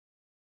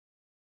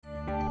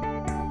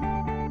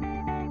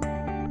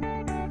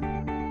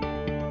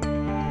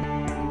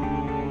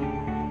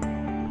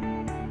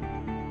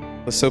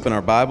Let's open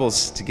our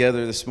Bibles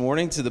together this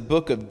morning to the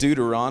book of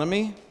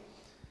Deuteronomy.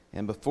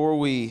 And before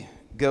we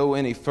go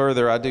any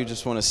further, I do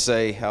just want to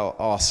say how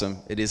awesome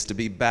it is to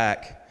be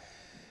back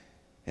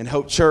in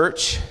Hope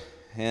Church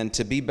and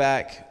to be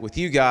back with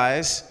you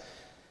guys.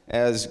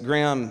 As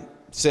Graham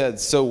said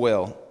so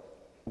well,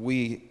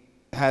 we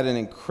had an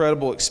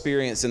incredible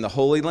experience in the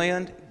Holy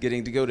Land.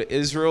 Getting to go to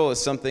Israel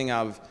is something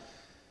I've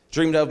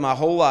dreamed of my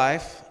whole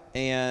life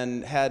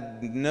and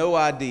had no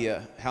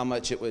idea how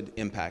much it would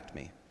impact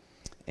me.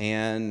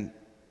 And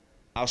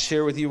I'll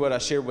share with you what I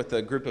shared with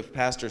a group of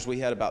pastors. We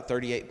had about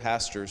 38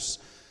 pastors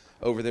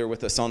over there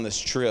with us on this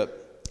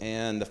trip.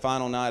 And the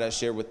final night I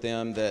shared with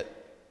them that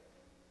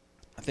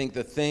I think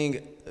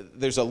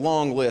there's a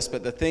long list,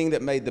 but the thing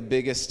that made the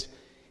biggest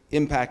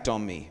impact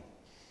on me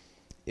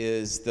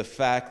is the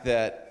fact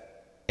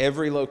that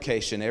every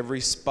location,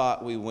 every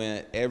spot we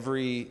went,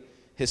 every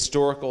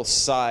historical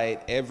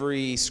site,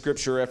 every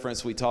scripture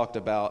reference we talked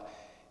about,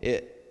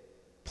 it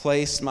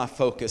placed my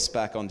focus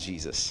back on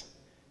Jesus.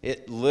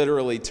 It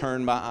literally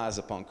turned my eyes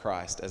upon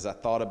Christ as I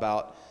thought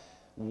about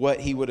what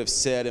he would have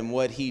said and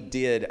what he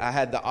did. I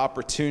had the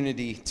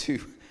opportunity to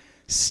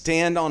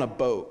stand on a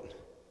boat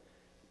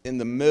in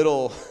the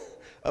middle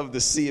of the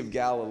Sea of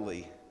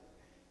Galilee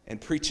and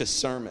preach a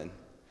sermon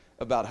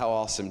about how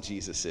awesome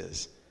Jesus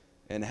is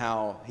and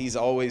how he's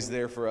always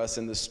there for us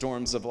in the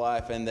storms of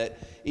life, and that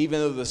even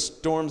though the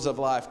storms of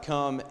life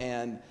come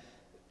and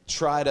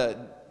try to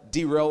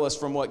derail us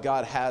from what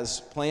God has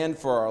planned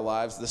for our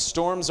lives, the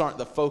storms aren't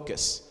the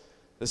focus.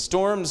 The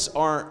storms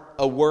aren't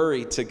a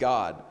worry to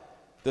God.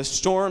 The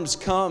storms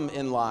come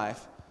in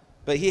life,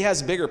 but he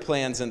has bigger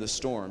plans than the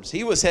storms.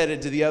 He was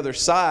headed to the other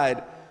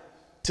side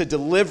to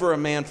deliver a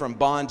man from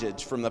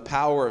bondage, from the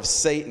power of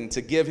Satan,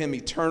 to give him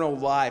eternal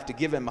life, to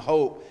give him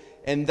hope.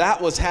 And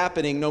that was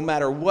happening no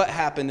matter what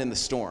happened in the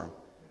storm.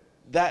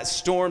 That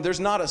storm, there's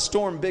not a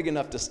storm big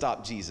enough to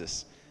stop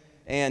Jesus.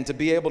 And to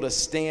be able to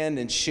stand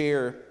and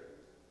share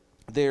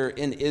there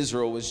in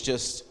Israel was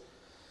just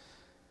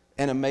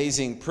an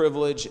amazing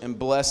privilege and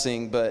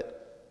blessing.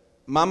 But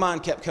my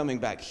mind kept coming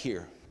back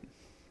here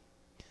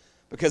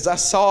because I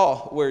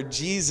saw where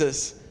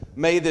Jesus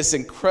made this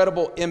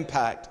incredible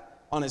impact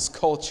on his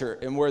culture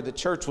and where the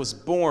church was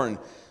born.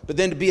 But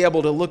then to be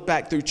able to look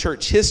back through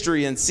church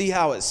history and see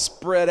how it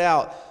spread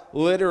out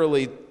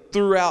literally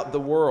throughout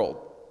the world,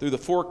 through the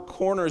four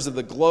corners of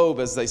the globe,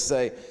 as they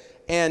say,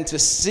 and to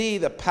see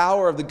the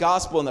power of the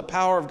gospel and the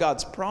power of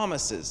God's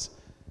promises.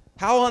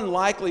 How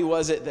unlikely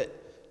was it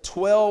that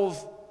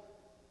 12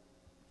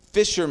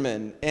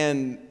 fishermen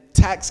and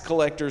tax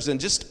collectors and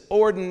just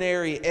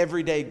ordinary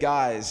everyday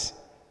guys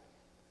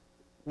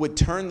would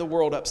turn the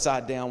world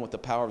upside down with the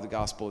power of the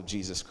gospel of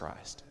Jesus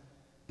Christ?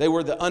 They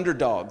were the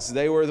underdogs.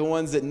 They were the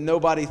ones that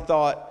nobody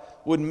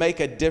thought would make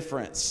a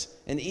difference.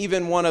 And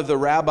even one of the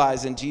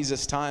rabbis in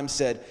Jesus' time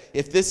said,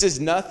 if this is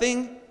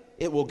nothing,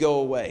 it will go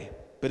away.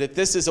 But if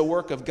this is a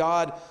work of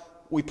God,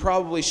 we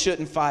probably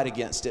shouldn't fight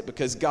against it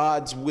because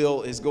God's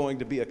will is going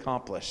to be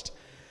accomplished.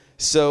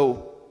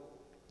 So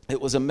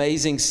it was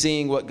amazing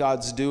seeing what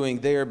God's doing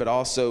there, but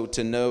also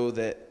to know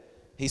that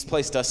he's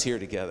placed us here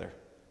together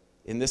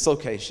in this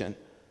location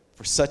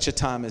for such a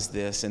time as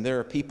this. And there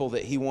are people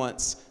that he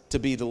wants to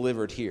be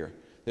delivered here.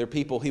 There are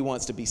people he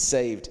wants to be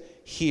saved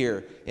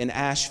here in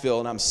Asheville.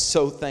 And I'm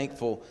so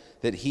thankful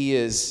that he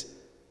is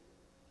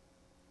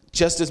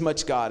just as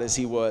much God as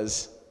he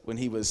was when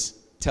he was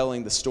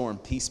telling the storm,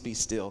 peace be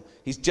still.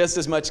 He's just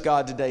as much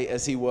God today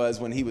as he was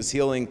when he was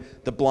healing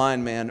the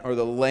blind man or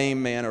the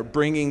lame man or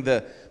bringing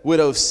the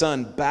widow's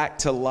son back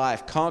to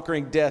life,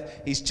 conquering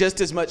death. He's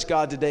just as much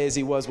God today as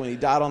he was when he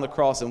died on the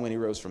cross and when he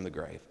rose from the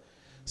grave.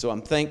 So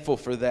I'm thankful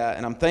for that.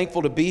 And I'm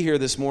thankful to be here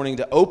this morning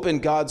to open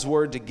God's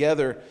word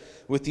together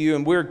with you.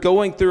 And we're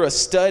going through a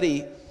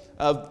study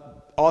of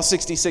all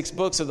 66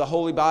 books of the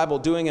Holy Bible,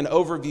 doing an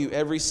overview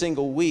every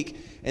single week.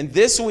 And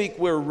this week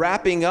we're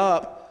wrapping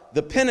up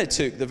the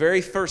Pentateuch, the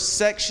very first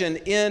section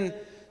in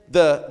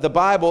the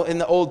Bible in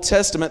the Old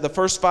Testament. The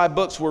first 5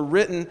 books were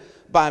written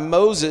by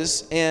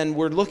Moses, and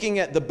we're looking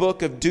at the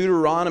book of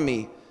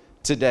Deuteronomy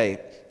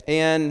today.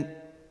 And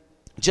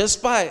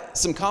just by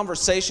some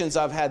conversations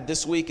I've had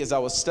this week as I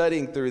was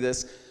studying through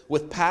this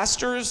with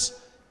pastors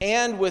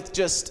and with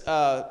just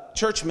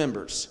church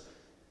members,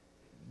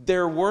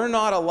 there were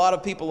not a lot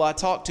of people I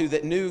talked to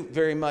that knew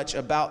very much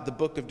about the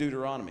book of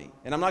Deuteronomy.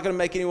 And I'm not going to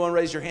make anyone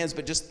raise your hands,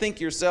 but just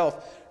think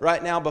yourself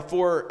right now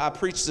before I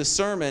preach this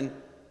sermon,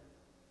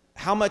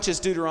 how much has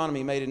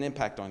Deuteronomy made an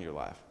impact on your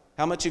life?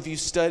 How much have you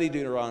studied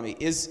Deuteronomy?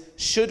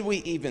 Should we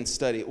even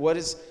study it? What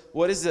is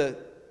the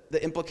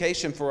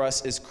implication for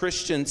us as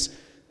Christians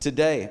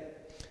today?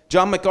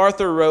 John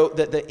MacArthur wrote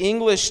that the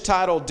English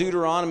title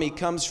Deuteronomy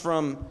comes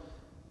from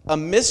a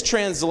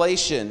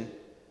mistranslation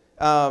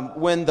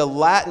when the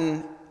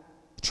Latin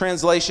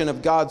translation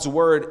of God's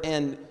word,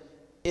 and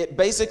it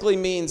basically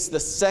means the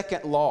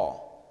second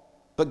law.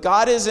 But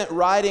God isn't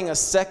writing a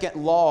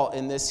second law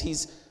in this.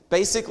 He's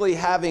basically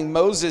having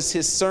Moses,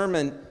 his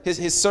servant,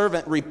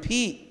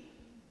 repeat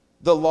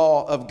the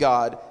law of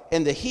God.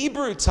 And the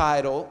Hebrew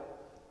title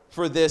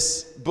for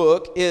this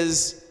book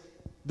is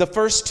the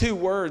first two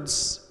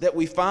words that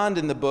we find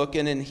in the book,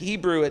 and in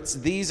Hebrew it's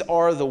 "these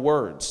are the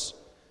words."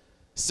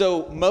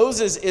 So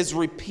Moses is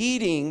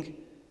repeating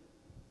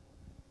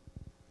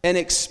and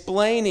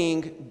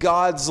explaining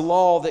God's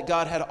law that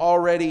God had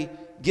already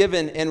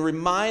given and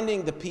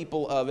reminding the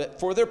people of it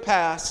for their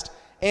past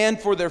and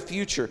for their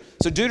future.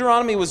 So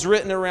Deuteronomy was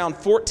written around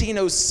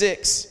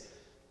 1406,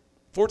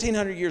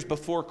 1400 years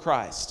before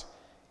Christ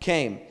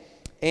came.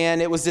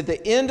 And it was at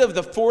the end of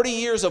the 40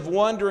 years of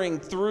wandering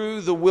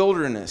through the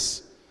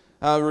wilderness.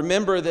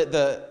 Remember that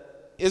the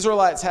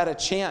Israelites had a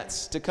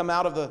chance to come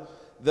out of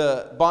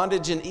the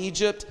bondage in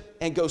Egypt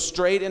and go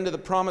straight into the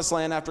promised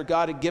land after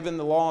God had given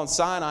the law on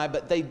Sinai,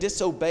 but they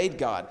disobeyed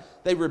God.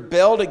 They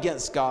rebelled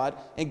against God,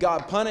 and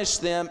God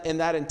punished them, and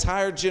that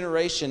entire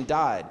generation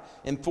died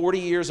in 40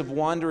 years of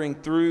wandering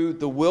through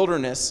the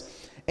wilderness.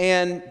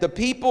 And the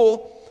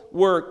people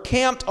were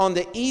camped on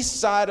the east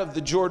side of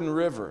the Jordan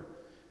River.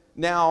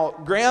 Now,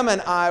 Graham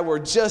and I were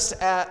just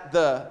at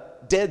the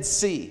Dead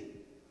Sea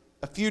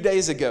a few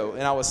days ago,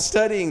 and I was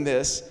studying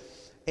this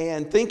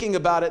and thinking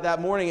about it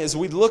that morning. As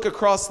we look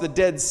across the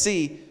Dead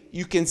Sea,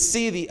 you can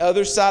see the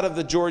other side of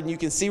the Jordan. You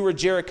can see where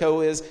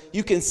Jericho is.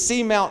 You can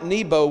see Mount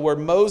Nebo, where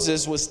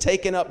Moses was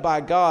taken up by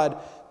God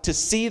to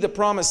see the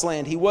promised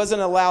land. He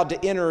wasn't allowed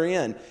to enter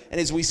in. And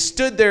as we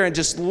stood there and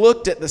just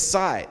looked at the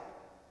site,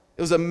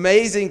 it was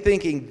amazing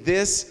thinking,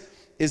 this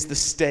is the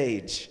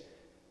stage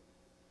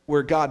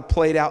where God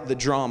played out the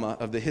drama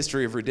of the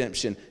history of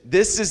redemption.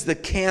 This is the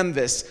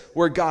canvas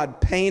where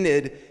God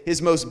painted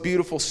his most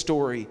beautiful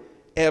story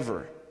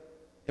ever.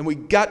 And we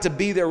got to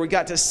be there. We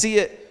got to see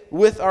it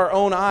with our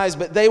own eyes.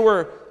 But they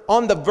were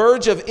on the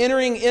verge of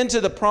entering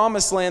into the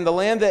promised land, the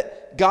land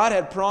that God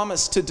had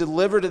promised to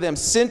deliver to them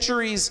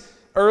centuries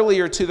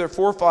earlier to their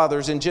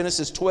forefathers in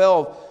Genesis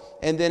 12,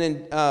 and then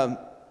in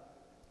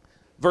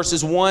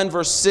verses 1,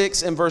 verse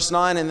 6, and verse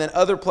 9, and then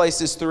other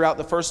places throughout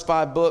the first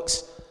 5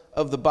 books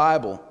of the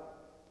Bible.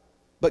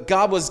 But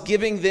God was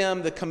giving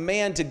them the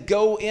command to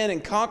go in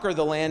and conquer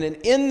the land. And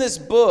in this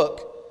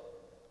book,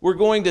 we're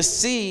going to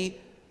see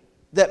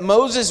that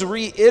Moses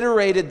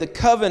reiterated the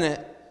covenant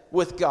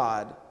with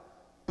God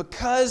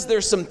because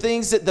there's some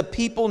things that the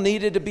people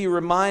needed to be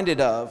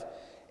reminded of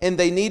and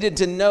they needed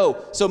to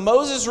know. So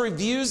Moses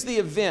reviews the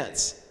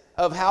events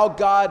of how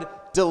God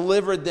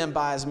delivered them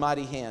by his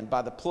mighty hand,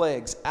 by the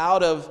plagues,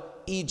 out of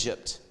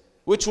Egypt,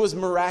 which was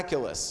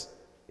miraculous.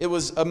 It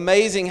was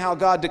amazing how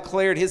God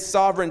declared his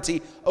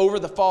sovereignty over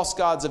the false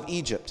gods of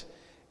Egypt.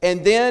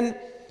 And then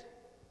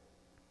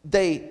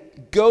they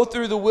go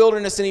through the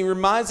wilderness, and he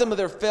reminds them of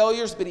their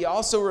failures, but he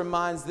also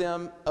reminds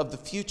them of the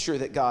future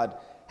that God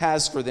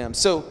has for them.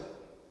 So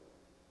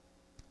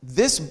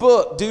this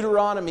book,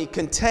 Deuteronomy,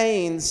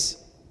 contains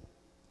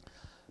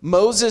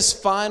Moses'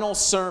 final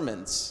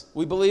sermons.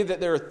 We believe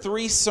that there are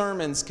 3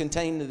 sermons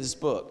contained in this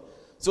book.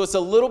 So it's a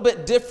little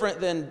bit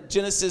different than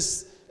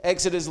Genesis,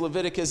 Exodus,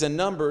 Leviticus, and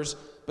Numbers,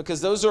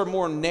 because those are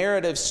more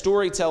narrative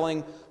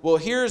storytelling. Well,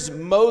 here's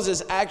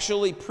Moses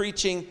actually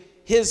preaching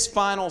his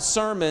final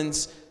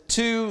sermons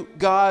to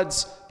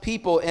God's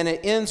people, and it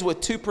ends with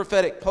 2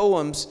 prophetic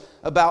poems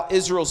about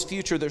Israel's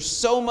future. There's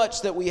so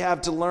much that we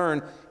have to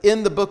learn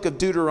in the book of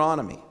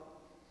Deuteronomy.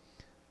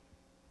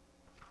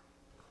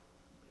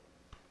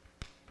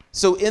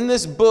 So in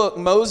this book,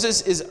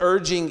 Moses is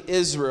urging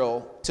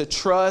Israel to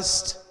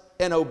trust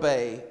and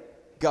obey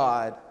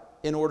God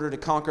in order to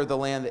conquer the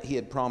land that he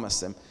had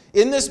promised them.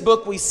 In this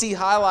book, we see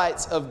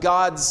highlights of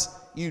God's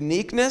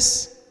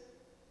uniqueness,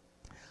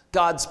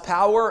 God's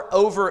power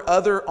over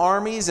other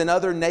armies and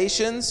other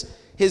nations,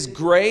 his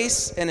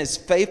grace and his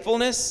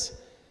faithfulness.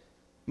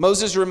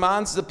 Moses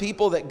reminds the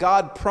people that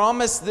God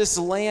promised this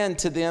land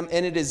to them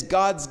and it is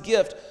God's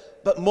gift.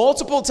 But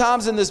multiple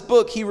times in this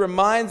book, he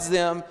reminds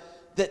them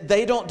that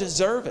they don't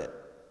deserve it,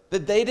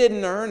 that they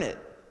didn't earn it,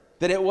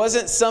 that it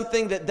wasn't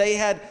something that they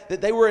had,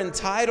 that they were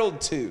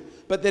entitled to,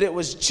 but that it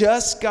was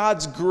just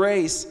God's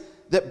grace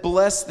that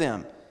blessed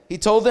them. He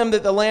told them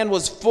that the land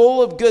was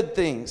full of good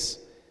things,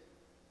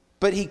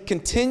 but he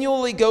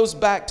continually goes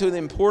back to the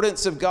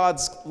importance of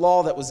God's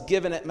law that was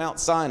given at Mount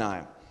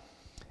Sinai.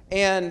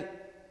 And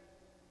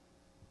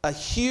a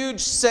huge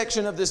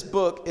section of this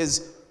book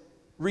is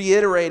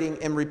reiterating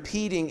and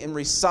repeating and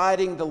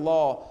reciting the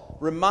law,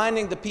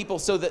 reminding the people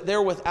so that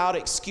they're without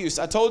excuse.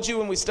 I told you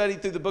when we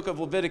studied through the book of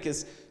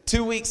Leviticus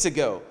 2 weeks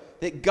ago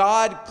that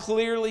God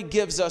clearly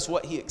gives us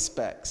what he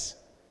expects.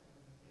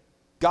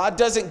 God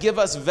doesn't give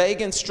us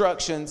vague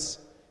instructions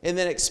and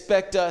then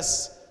expect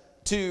us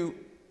to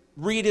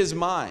read his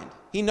mind.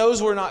 He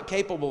knows we're not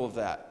capable of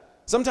that.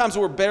 Sometimes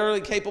we're barely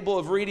capable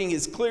of reading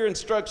his clear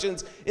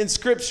instructions in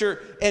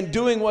Scripture and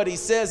doing what he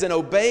says and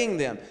obeying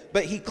them.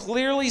 But he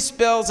clearly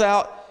spells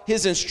out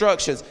his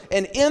instructions.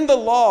 And in the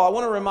law, I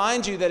want to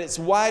remind you that it's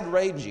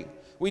wide-ranging.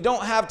 We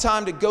don't have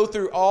time to go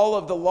through all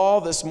of the law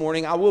this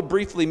morning. I will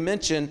briefly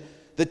mention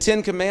the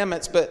 10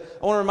 Commandments, but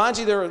I want to remind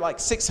you there are like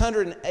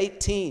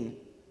 618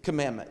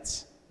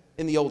 commandments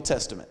in the Old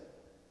Testament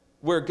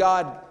where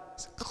God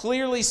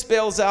clearly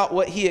spells out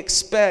what he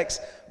expects,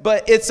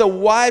 but it's a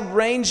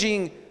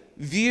wide-ranging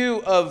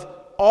view of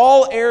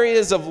all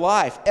areas of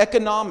life.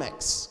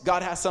 Economics,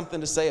 God has something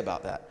to say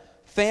about that.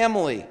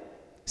 Family,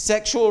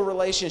 sexual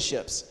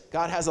relationships,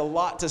 God has a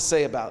lot to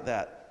say about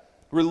that.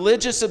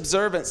 Religious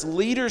observance,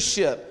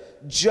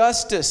 leadership,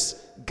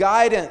 justice,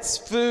 guidance,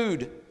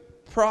 food,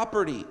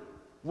 property,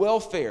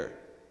 welfare.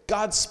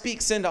 God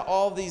speaks into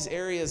all these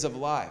areas of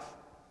life.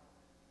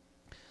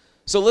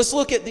 So let's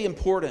look at the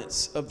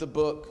importance of the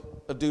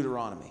book of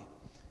Deuteronomy.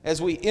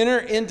 As we enter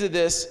into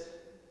this,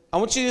 I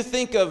want you to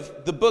think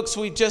of the books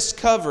we just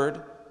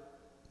covered,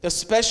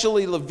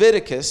 especially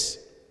Leviticus.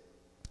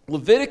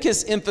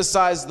 Leviticus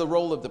emphasized the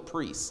role of the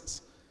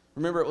priests.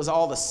 Remember, it was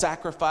all the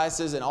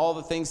sacrifices and all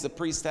the things the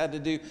priests had to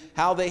do,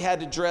 how they had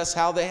to dress,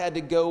 how they had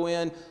to go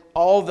in,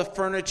 all the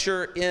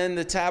furniture in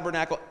the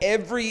tabernacle,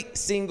 every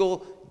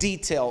single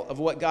detail of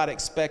what God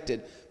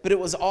expected. But it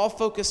was all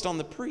focused on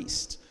the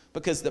priest,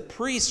 because the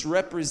priests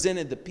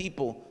represented the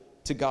people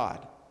to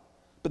God.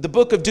 But the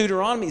book of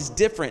Deuteronomy is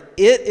different.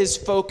 It is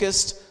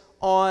focused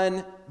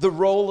on the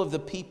role of the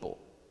people.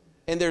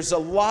 And there's a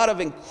lot of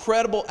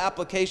incredible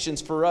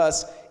applications for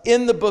us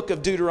in the book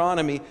of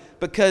Deuteronomy,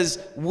 because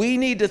we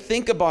need to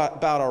think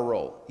about our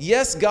role.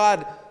 Yes,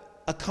 God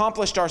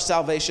accomplished our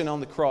salvation on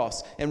the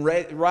cross and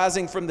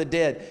rising from the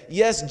dead.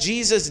 Yes,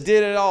 Jesus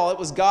did it all. It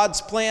was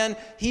God's plan.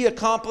 He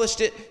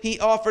accomplished it. He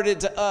offered it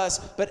to us.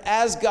 But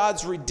as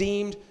God's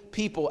redeemed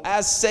people,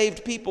 as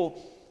saved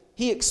people,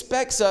 He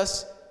expects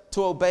us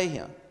to obey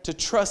Him, to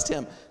trust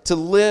Him, to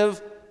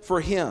live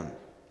for Him.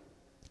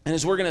 And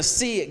as we're going to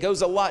see, it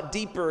goes a lot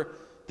deeper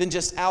than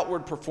just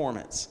outward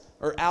performance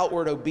or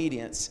outward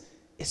obedience.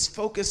 It's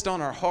focused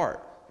on our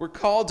heart. We're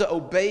called to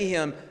obey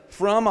Him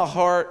from a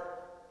heart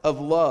of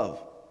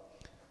love.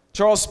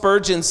 Charles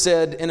Spurgeon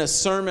said in a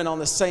sermon on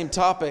the same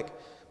topic,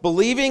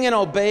 "Believing and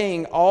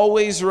obeying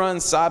always run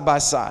side by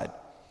side.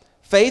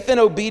 Faith and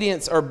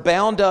obedience are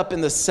bound up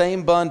in the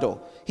same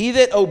bundle. He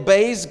that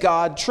obeys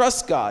God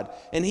trusts God,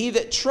 and he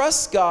that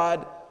trusts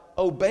God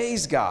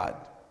obeys God."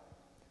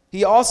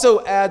 He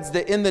also adds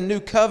that in the new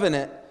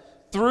covenant,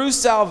 through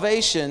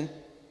salvation,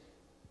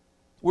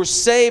 we're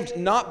saved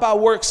not by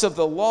works of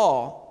the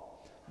law,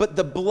 but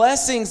the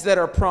blessings that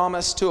are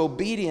promised to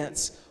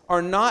obedience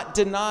are not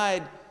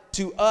denied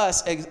to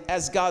us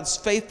as God's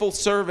faithful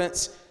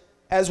servants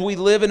as we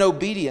live in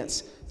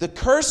obedience. The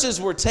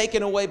curses were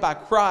taken away by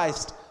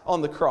Christ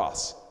on the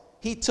cross.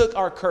 He took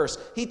our curse.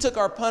 He took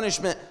our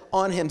punishment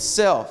on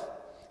Himself.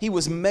 He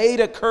was made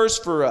a curse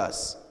for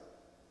us.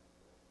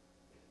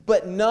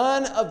 But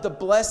none of the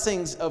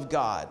blessings of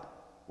God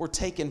were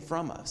taken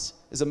from us.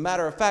 As a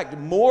matter of fact,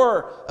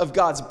 more of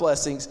God's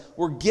blessings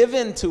were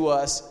given to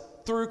us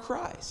through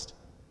Christ.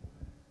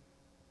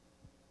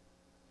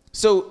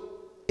 So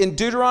in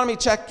Deuteronomy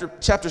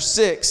chapter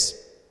 6,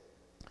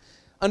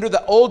 under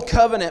the Old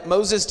Covenant,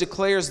 Moses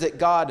declares that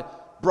God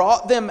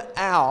brought them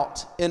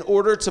out in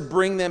order to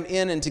bring them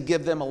in and to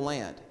give them a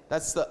land.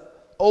 That's the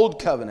Old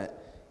Covenant.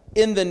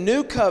 In the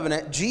New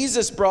Covenant,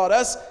 Jesus brought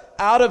us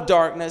out of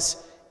darkness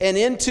and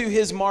into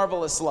His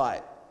marvelous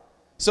light.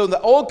 So in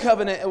the Old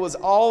Covenant, it was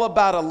all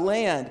about a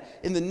land.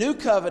 In the New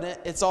Covenant,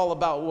 it's all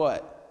about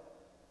what?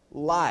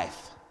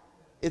 Life.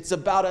 It's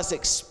about us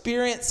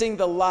experiencing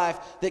the life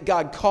that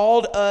God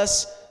called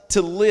us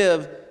to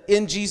live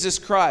in Jesus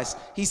Christ.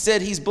 He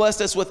said He's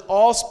blessed us with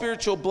all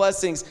spiritual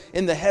blessings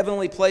in the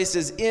heavenly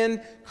places in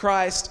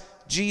Christ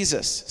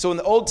Jesus. So in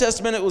the Old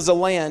Testament, it was a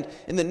land.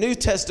 In the New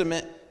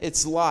Testament,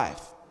 it's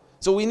life.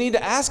 So we need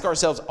to ask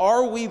ourselves,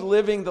 are we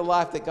living the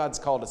life that God's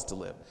called us to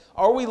live?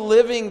 Are we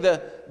living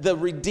the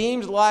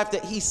redeemed life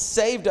that He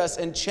saved us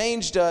and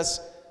changed us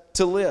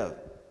to live?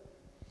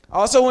 I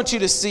also want you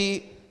to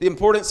see the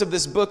importance of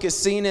this book is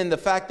seen in the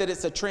fact that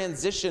it's a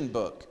transition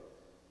book.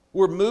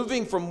 We're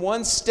moving from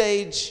one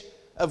stage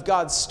of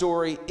God's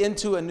story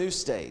into a new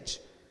stage.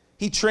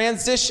 He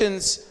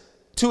transitions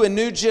to a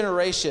new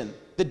generation.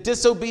 The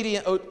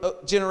disobedient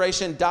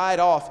generation died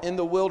off in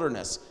the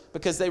wilderness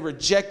because they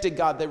rejected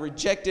God. They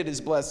rejected His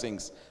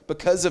blessings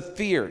because of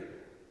fear.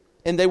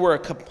 And they were a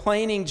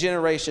complaining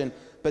generation.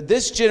 But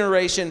this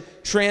generation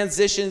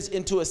transitions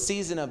into a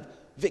season of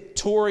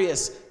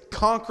victorious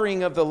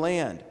conquering of the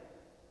land.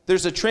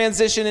 There's a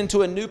transition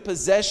into a new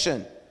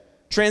possession,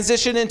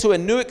 transition into a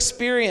new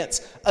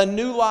experience, a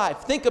new life.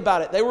 Think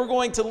about it. They were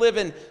going to live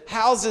in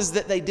houses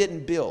that they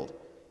didn't build,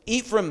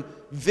 eat from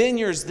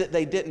vineyards that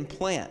they didn't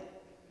plant.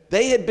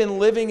 They had been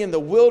living in the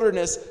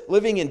wilderness,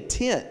 living in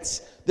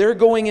tents. They're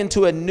going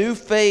into a new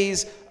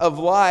phase of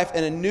life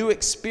and a new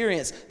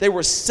experience. They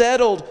were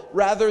settled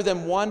rather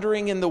than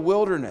wandering in the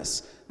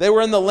wilderness. They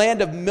were in the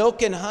land of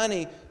milk and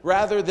honey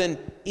rather than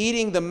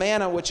eating the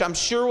manna, which I'm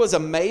sure was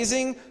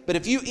amazing. But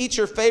if you eat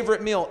your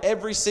favorite meal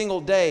every single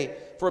day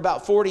for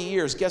about 40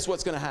 years, guess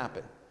what's going to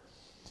happen?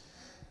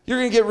 You're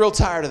going to get real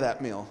tired of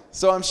that meal.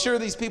 So I'm sure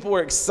these people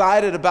were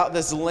excited about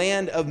this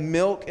land of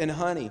milk and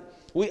honey.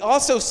 We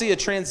also see a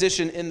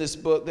transition in this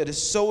book that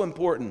is so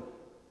important.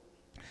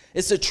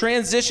 It's a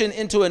transition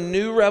into a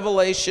new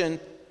revelation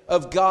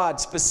of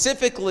God,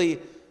 specifically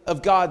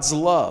of God's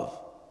love.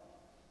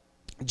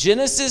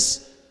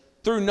 Genesis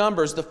through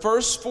Numbers, the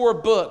first 4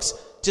 books,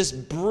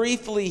 just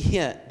briefly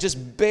hint,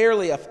 just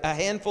barely a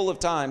handful of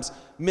times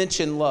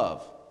mention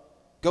love.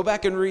 Go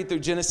back and read through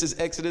Genesis,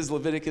 Exodus,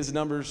 Leviticus,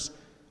 Numbers,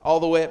 all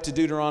the way up to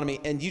Deuteronomy,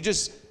 and you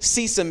just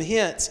see some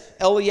hints.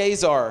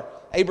 Eleazar,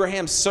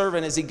 Abraham's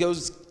servant, as he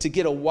goes to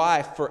get a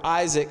wife for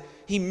Isaac,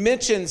 he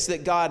mentions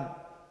that God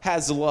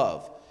has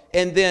love.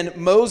 And then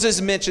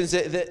Moses mentions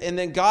it, and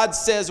then God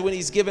says when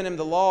he's given him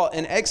the law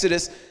in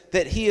Exodus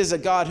that he is a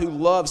God who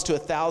loves to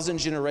 1,000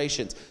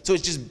 generations. So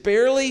it's just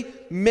barely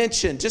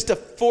mentioned, just a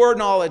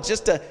foreknowledge,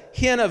 just a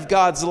hint of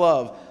God's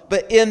love.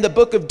 But in the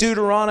book of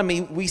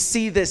Deuteronomy, we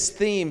see this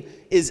theme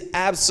is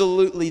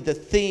absolutely the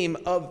theme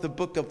of the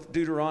book of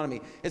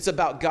Deuteronomy. It's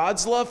about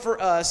God's love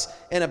for us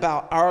and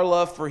about our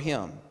love for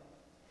him.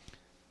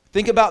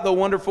 Think about the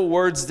wonderful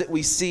words that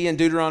we see in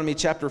Deuteronomy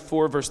chapter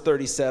 4, verse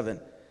 37.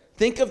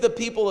 Think of the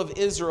people of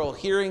Israel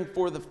hearing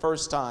for the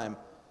first time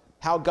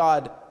how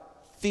God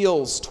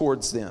feels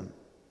towards them.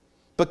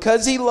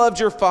 Because he loved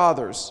your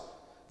fathers,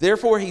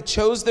 therefore he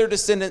chose their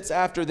descendants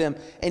after them,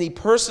 and he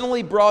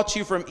personally brought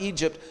you from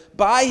Egypt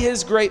by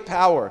his great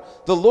power.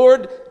 The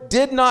Lord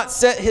did not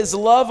set his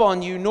love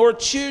on you, nor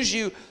choose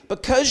you,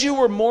 because you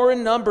were more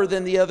in number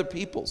than the other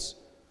peoples.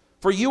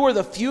 For you were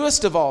the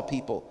fewest of all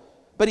people.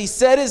 But he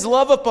set his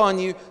love upon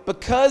you,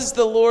 because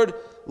the Lord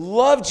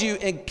loved you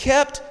and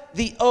kept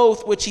the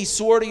oath which he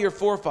swore to your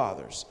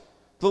forefathers.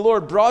 The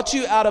Lord brought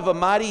you out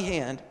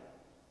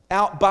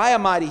by a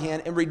mighty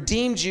hand, and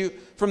redeemed you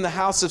from the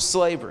house of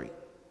slavery.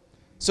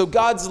 So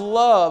God's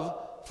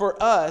love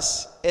for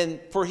us and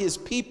for his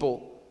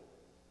people,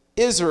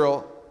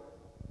 Israel,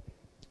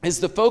 is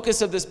the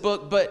focus of this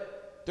book,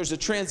 but there's a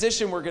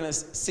transition we're going to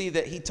see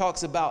that he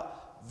talks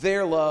about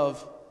their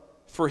love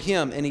for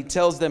him, and he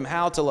tells them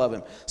how to love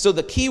him. So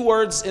the key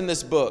words in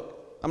this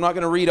book, I'm not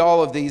going to read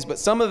all of these, but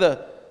some of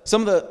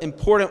the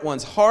important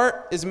ones.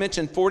 Heart is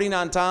mentioned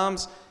 49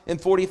 times in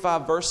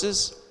 45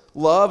 verses.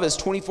 Love is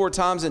 24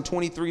 times in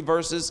 23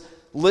 verses.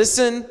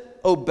 Listen,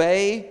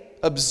 obey,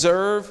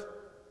 observe,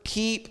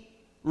 keep,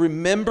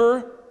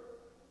 remember,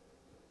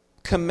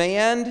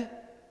 command,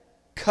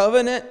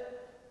 covenant,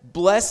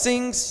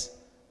 blessings,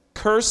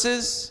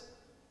 curses.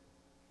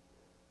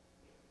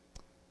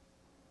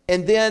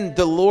 And then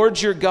the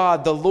Lord your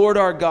God, the Lord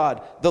our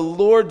God, the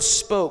Lord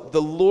spoke,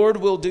 the Lord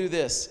will do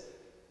this.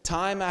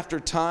 Time after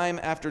time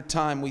after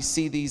time, we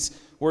see these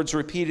words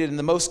repeated. And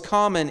the most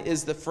common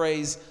is the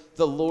phrase,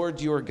 the Lord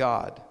your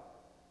God,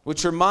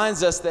 which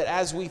reminds us that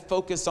as we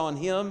focus on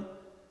him,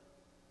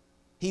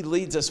 he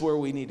leads us where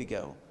we need to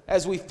go.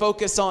 As we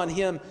focus on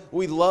him,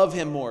 we love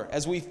him more.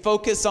 As we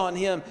focus on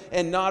him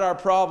and not our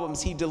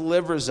problems, he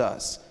delivers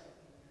us.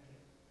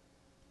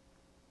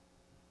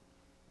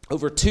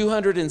 Over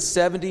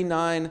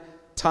 279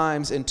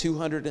 times in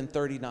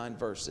 239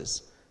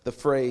 verses, the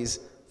phrase,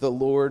 the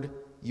Lord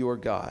your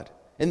God.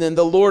 And then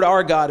the Lord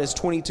our God is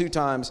 22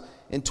 times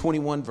in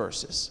 21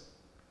 verses.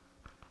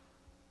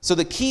 So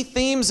the key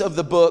themes of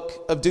the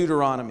book of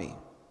Deuteronomy,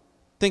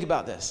 think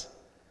about this.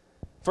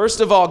 First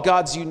of all,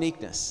 God's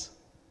uniqueness.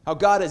 How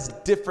God is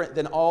different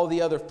than all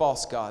the other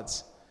false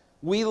gods.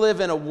 We live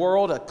in a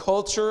world, a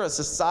culture, a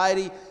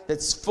society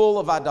that's full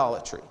of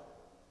idolatry.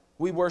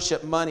 We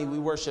worship money, we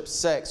worship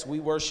sex, we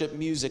worship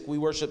music, we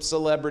worship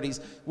celebrities,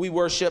 we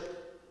worship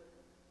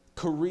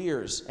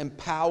careers and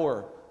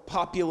power,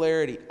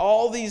 popularity,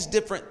 all these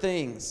different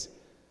things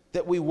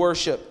that we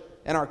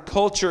worship. And our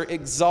culture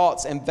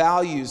exalts and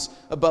values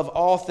above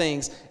all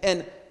things.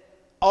 And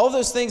all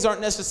those things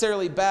aren't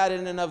necessarily bad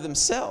in and of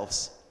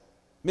themselves.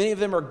 Many of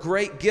them are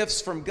great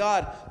gifts from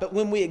God. But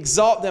when we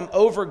exalt them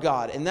over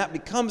God and that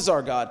becomes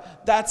our God,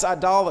 that's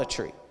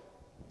idolatry.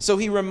 So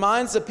he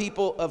reminds the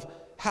people of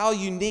how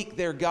unique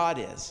their God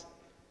is.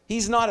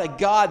 He's not a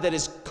God that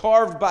is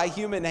carved by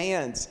human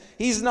hands.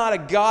 He's not a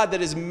God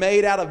that is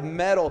made out of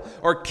metal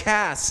or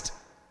cast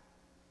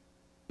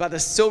by the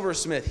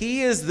silversmith.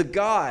 He is the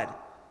God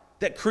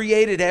that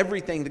created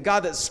everything, the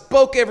God that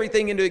spoke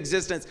everything into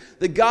existence,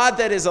 the God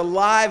that is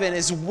alive and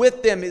is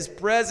with them. His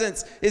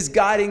presence is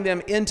guiding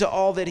them into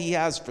all that he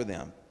has for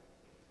them.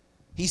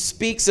 He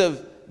speaks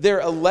of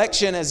their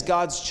election as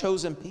God's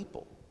chosen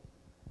people.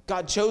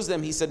 God chose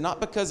them, he said,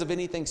 not because of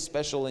anything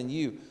special in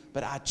you,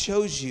 but I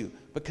chose you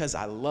because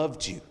I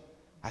loved you.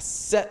 I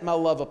set my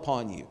love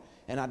upon you,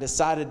 and I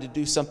decided to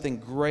do something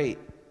great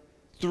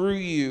through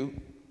you.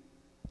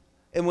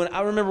 And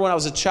I remember when I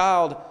was a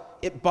child,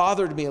 it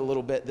bothered me a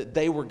little bit that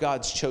they were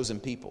God's chosen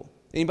people.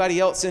 Anybody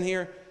else in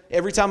here?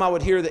 Every time I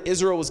would hear that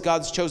Israel was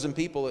God's chosen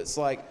people, it's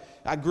like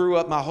I grew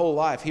up my whole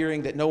life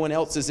hearing that no one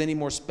else is any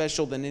more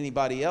special than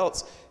anybody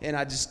else, and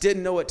I just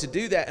didn't know what to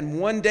do that. And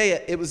one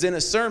day it was in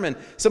a sermon,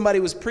 somebody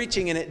was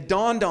preaching, and it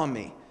dawned on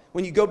me.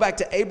 When you go back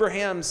to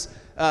Abraham's,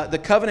 the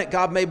covenant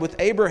God made with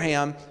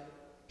Abraham,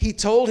 he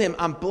told him,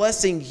 I'm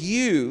blessing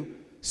you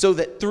so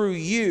that through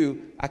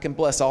you I can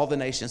bless all the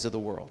nations of the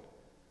world.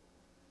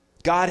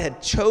 God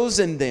had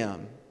chosen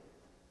them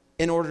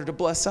in order to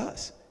bless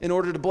us, in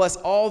order to bless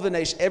all the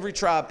nations, every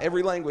tribe,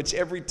 every language,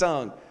 every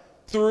tongue,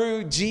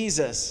 through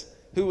Jesus,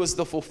 who was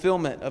the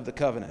fulfillment of the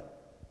covenant.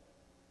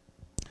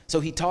 So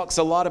he talks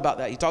a lot about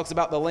that. He talks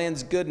about the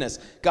land's goodness,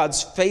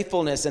 God's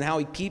faithfulness and how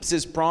he keeps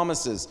his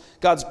promises,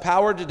 God's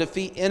power to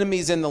defeat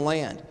enemies in the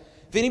land.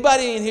 If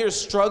anybody in here is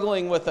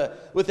struggling with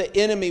an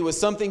enemy, with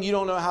something you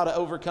don't know how to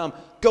overcome,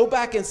 go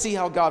back and see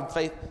how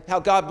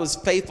God was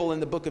faithful in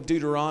the book of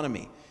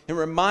Deuteronomy. And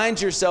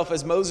remind yourself,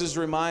 as Moses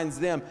reminds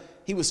them,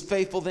 he was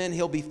faithful then,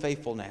 he'll be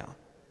faithful now.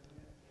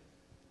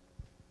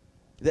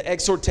 The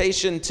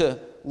exhortation to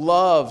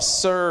love,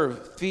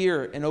 serve,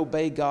 fear, and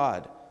obey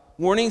God.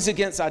 Warnings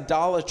against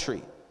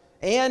idolatry,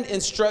 and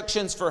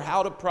instructions for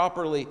how to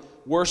properly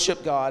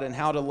worship God and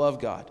how to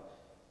love God.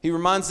 He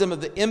reminds them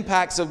of the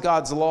impacts of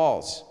God's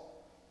laws.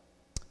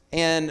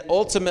 And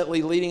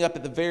ultimately, leading up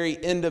at the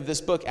very end of this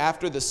book,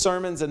 after the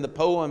sermons and the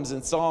poems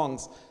and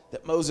songs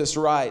that Moses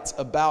writes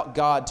about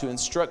God to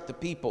instruct the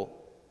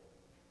people,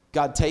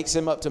 God takes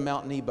him up to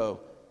Mount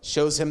Nebo,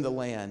 shows him the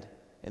land,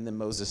 and then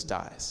Moses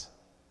dies.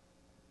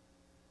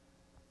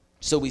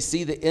 So we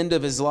see the end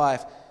of his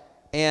life.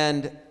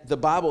 And the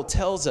Bible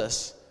tells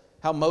us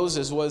how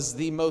Moses was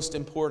the most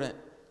important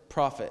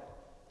prophet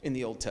in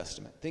the Old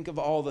Testament. Think of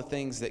all the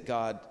things that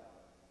God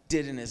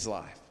did in his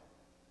life.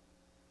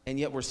 And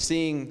yet we're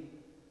seeing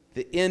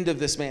the end of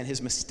this man,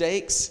 his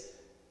mistakes,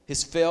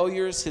 his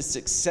failures, his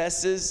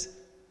successes,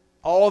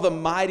 all the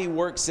mighty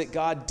works that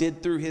God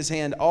did through his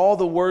hand, all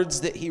the words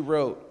that he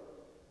wrote,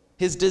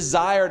 his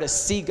desire to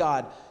see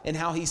God and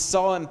how he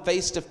saw him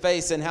face to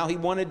face and how he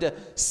wanted to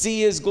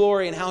see his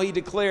glory and how he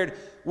declared,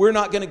 we're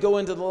not going to go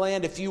into the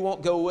land if you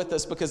won't go with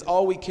us, because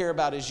all we care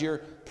about is your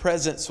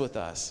presence with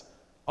us.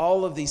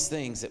 All of these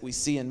things that we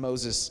see in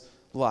Moses'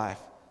 life.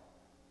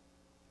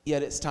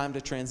 Yet it's time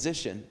to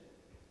transition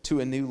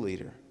to a new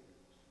leader.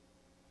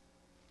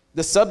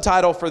 The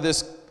subtitle for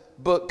this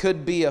book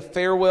could be a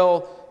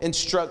farewell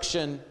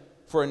instruction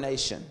for a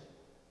nation.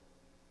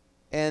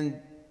 And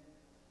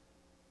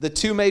the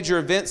two major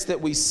events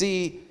that we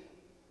see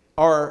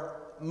are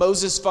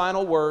Moses'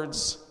 final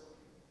words,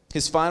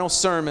 his final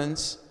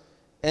sermons,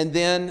 and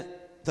then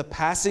the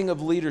passing of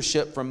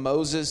leadership from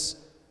Moses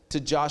to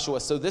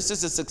Joshua. So this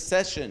is a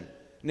succession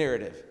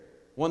narrative.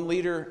 One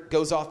leader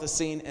goes off the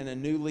scene and a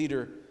new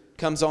leader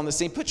comes on the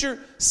scene. Put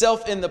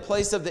yourself in the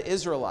place of the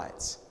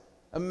Israelites.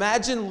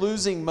 Imagine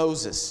losing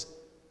Moses.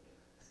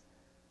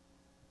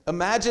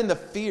 Imagine the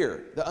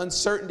fear, the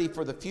uncertainty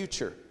for the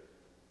future.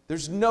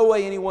 There's no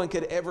way anyone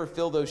could ever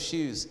fill those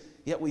shoes.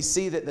 Yet we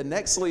see that the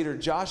next leader,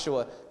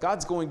 Joshua,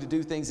 God's going to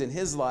do things in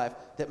his life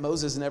that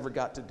Moses never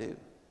got to do.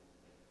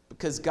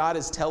 Because God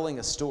is telling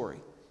a story.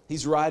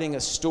 He's writing a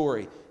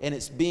story, and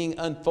it's being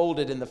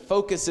unfolded, and the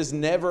focus is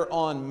never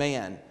on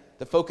man.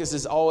 The focus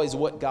is always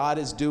what God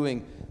is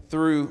doing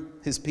through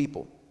his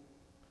people.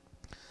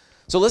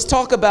 So let's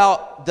talk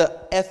about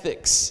the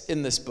ethics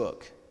in this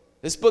book.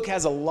 This book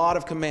has a lot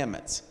of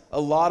commandments,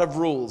 a lot of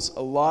rules,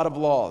 a lot of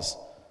laws.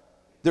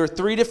 There are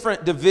three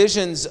different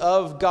divisions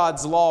of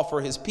God's law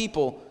for his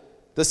people: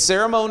 the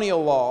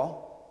ceremonial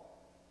law,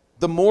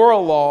 the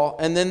moral law,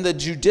 and then the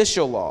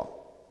judicial law.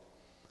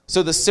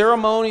 So the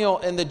ceremonial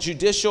and the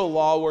judicial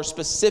law were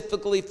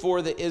specifically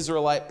for the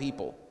Israelite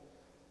people.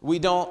 We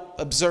don't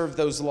observe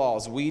those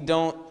laws. We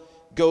don't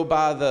go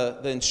by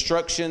the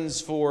instructions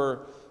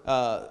for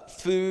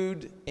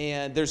food,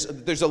 and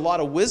there's a lot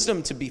of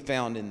wisdom to be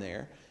found in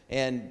there.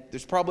 And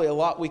there's probably a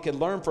lot we could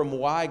learn from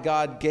why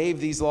God gave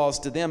these laws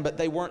to them, but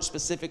they weren't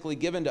specifically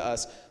given to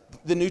us.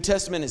 The New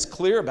Testament is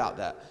clear about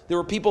that. There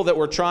were people that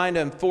were trying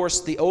to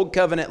enforce the Old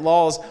Covenant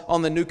laws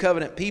on the New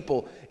Covenant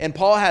people, and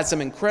Paul had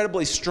some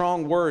incredibly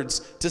strong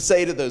words to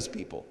say to those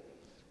people.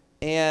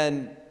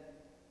 And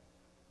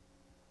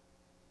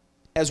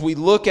as we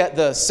look at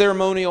the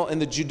ceremonial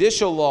and the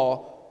judicial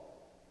law,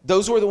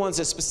 those were the ones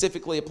that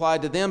specifically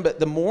applied to them, but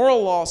the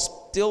moral law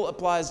still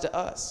applies to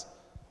us.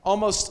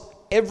 Almost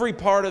every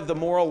part of the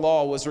moral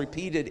law was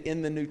repeated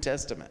in the New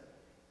Testament.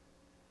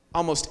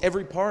 Almost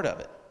every part of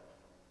it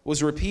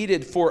was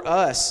repeated for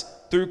us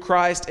through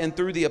Christ and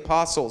through the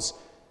apostles.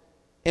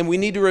 And we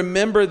need to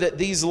remember that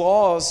these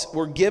laws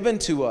were given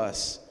to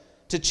us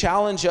to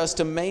challenge us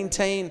to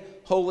maintain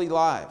holy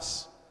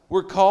lives.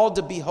 We're called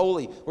to be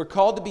holy. We're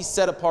called to be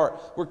set apart.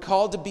 We're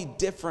called to be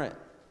different.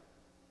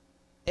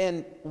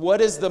 And what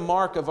is the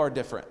mark of our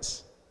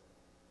difference?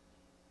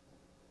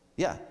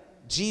 Yeah,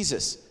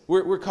 Jesus.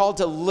 We're called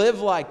to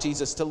live like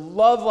Jesus, to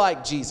love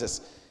like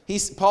Jesus.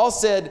 Paul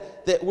said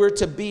that we're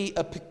to be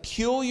a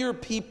peculiar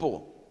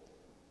people.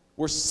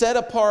 We're set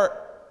apart.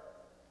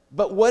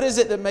 But what is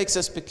it that makes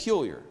us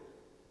peculiar?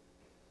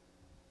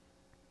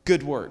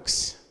 Good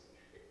works.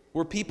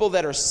 We're people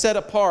that are set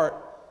apart.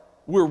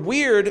 We're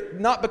weird,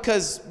 not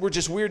because we're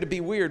just weird to be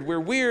weird. We're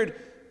weird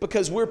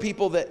because we're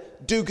people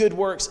that do good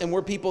works, and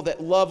we're people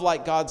that love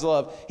like God's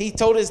love. He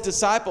told his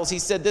disciples, he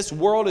said, this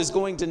world is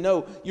going to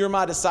know you're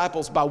my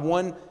disciples by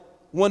one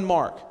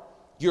mark,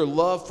 your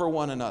love for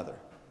one another.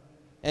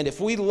 And if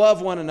we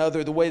love one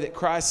another the way that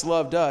Christ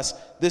loved us,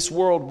 this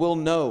world will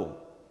know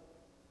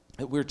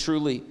that we're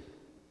truly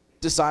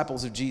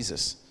disciples of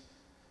Jesus.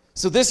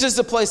 So this is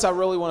the place I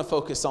really want to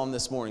focus on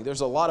this morning.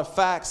 There's a lot of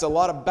facts, a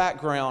lot of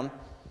background,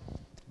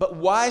 but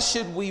why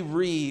should we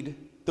read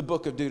the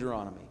book of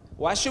Deuteronomy?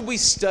 Why should we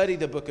study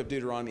the book of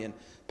Deuteronomy? And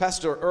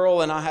Pastor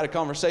Earl and I had a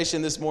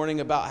conversation this morning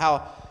about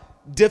how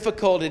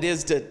difficult it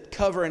is to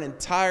cover an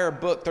entire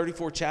book,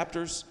 34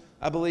 chapters,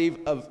 I believe,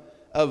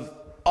 of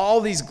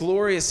all these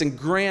glorious and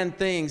grand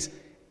things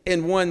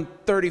in one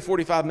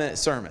 45-minute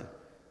sermon.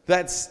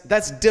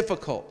 That's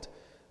difficult.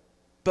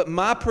 But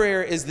my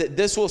prayer is that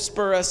this will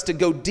spur us to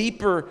go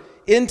deeper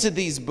into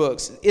these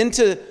books,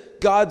 into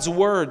God's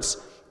words.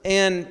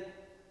 And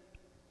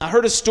I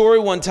heard a story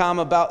one time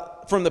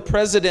from the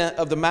president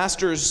of the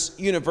Masters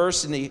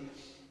University,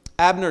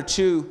 Abner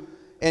Chu,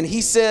 and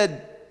he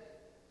said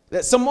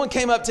that someone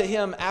came up to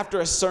him after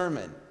a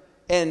sermon,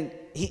 and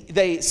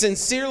they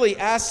sincerely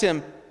asked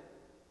him,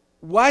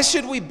 why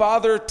should we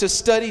bother to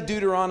study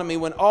Deuteronomy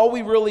when all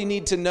we really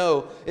need to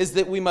know is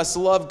that we must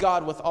love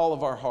God with all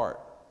of our heart?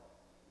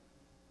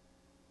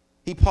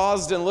 He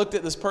paused and looked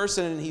at this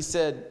person and he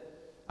said,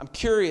 I'm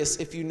curious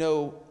if you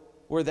know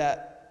where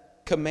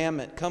that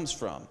commandment comes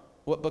from.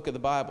 What book of the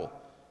Bible?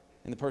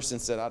 And the person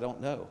said, I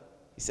don't know.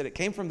 He said, it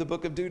came from the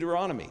book of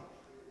Deuteronomy.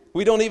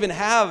 We don't even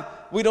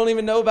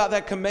know about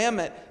that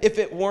commandment if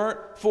it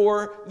weren't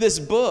for this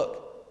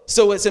book.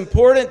 So it's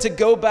important to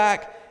go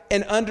back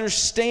and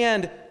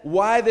understand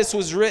why this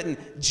was written.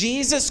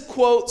 Jesus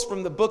quotes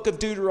from the book of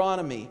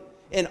Deuteronomy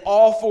in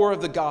all 4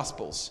 of the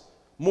Gospels.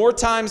 More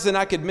times than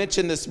I could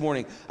mention this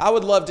morning. I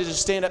would love to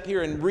just stand up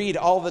here and read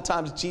all the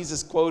times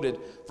Jesus quoted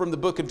from the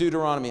book of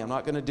Deuteronomy. I'm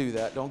not going to do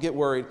that. Don't get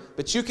worried.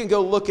 But you can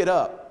go look it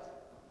up.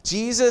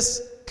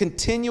 Jesus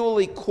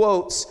continually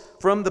quotes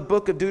from the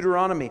book of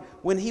Deuteronomy.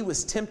 When he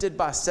was tempted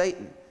by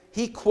Satan,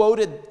 he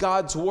quoted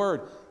God's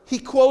word. He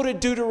quoted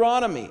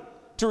Deuteronomy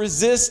to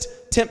resist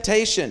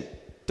temptation.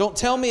 Don't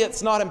tell me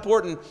it's not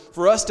important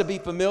for us to be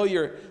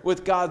familiar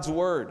with God's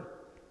word.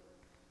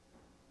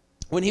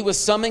 When he was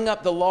summing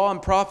up the law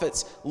and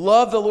prophets,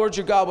 love the Lord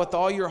your God with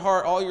all your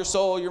heart, all your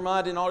soul, your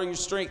mind, and all your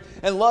strength,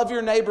 and love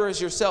your neighbor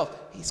as yourself.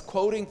 He's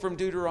quoting from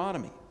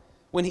Deuteronomy.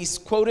 When he's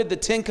quoted the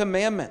 10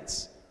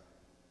 Commandments,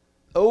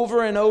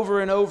 over and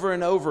over and over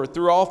and over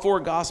through all 4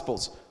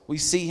 Gospels, we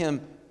see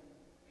him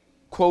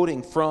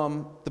quoting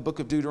from the book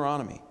of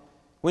Deuteronomy.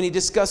 When he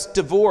discussed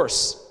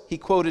divorce, he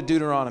quoted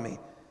Deuteronomy.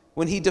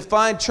 When he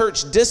defined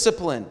church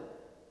discipline,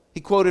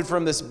 he quoted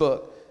from this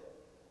book.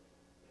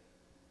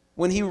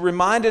 When he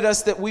reminded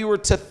us that we were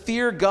to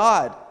fear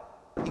God,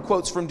 he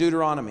quotes from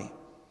Deuteronomy.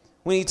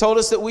 When he told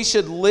us that we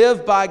should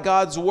live by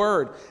God's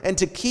word and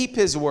to keep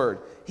his word,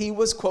 he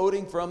was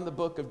quoting from the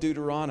book of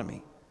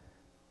Deuteronomy.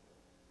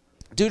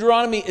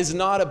 Deuteronomy is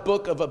not a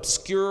book of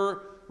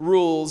obscure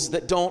rules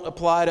that don't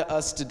apply to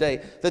us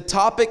today. The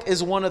topic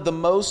is one of the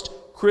most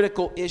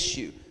critical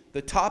issues.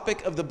 The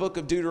topic of the book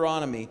of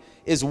Deuteronomy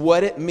is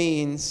what it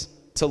means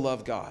to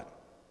love God.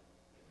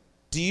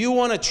 Do you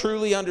want to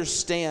truly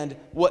understand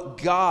what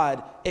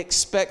God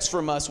expects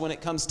from us when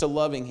it comes to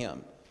loving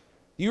him?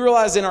 You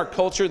realize in our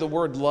culture the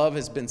word love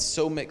has been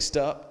so mixed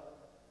up.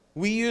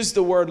 We use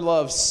the word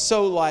love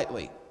so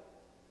lightly.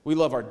 We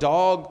love our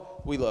dog.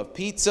 We love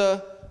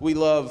pizza. We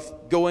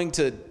love going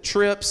to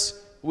trips.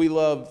 We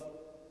love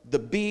the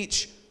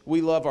beach.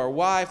 We love our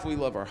wife. We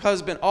love our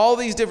husband. All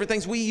these different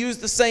things. We use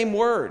the same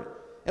word.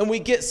 And we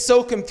get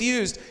so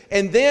confused.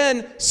 And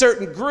then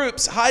certain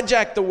groups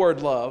hijack the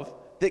word love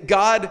that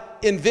God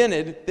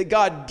invented, that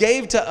God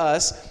gave to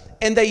us,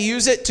 and they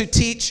use it to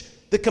teach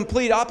the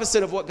complete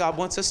opposite of what God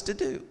wants us to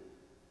do.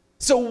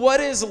 So what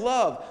is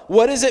love?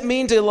 What does it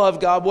mean to love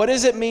God? What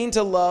does it mean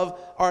to love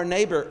our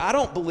neighbor? I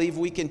don't believe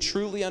we can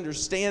truly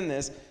understand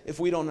this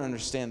if we don't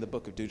understand the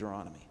book of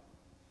Deuteronomy.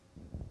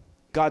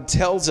 God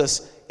tells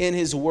us in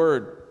his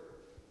word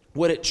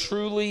what it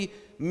truly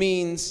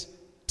means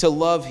to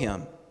love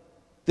him.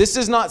 This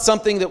is not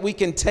something that we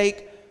can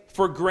take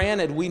for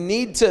granted. We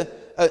need to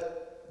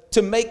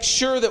make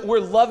sure that we're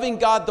loving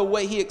God the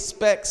way he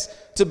expects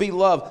to be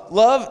loved.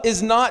 Love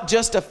is not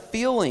just a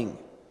feeling.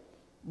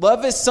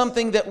 Love is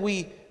something that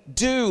we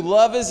do.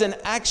 Love is an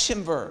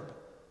action verb.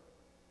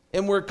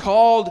 And we're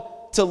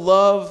called to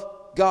love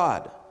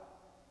God.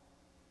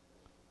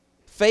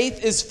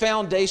 Faith is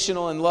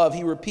foundational in love.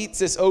 He repeats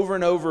this over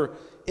and over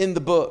in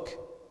the book.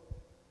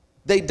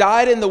 They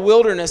died in the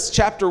wilderness,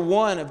 chapter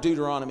 1 of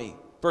Deuteronomy.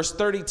 Verse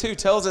 32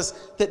 tells us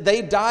that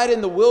they died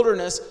in the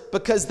wilderness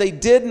because they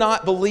did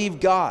not believe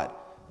God.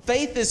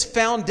 Faith is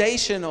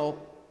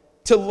foundational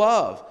to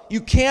love.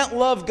 You can't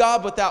love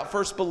God without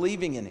first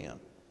believing in him,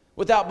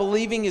 without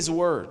believing his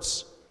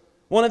words.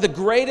 One of the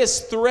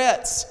greatest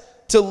threats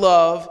to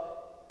love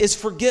is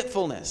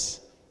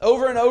forgetfulness.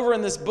 Over and over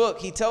in this book,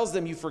 he tells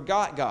them you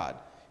forgot God,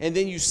 and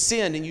then you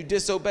sinned and you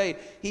disobeyed.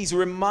 He's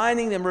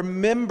reminding them,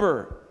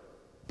 remember.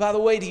 By the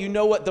way, do you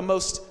know what the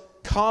most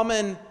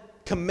common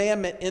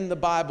commandment in the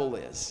Bible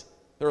is?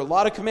 There are a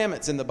lot of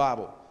commandments in the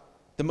Bible.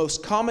 The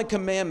most common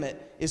commandment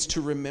is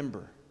to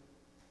remember.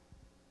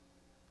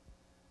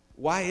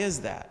 Why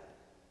is that?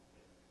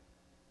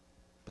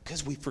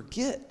 Because we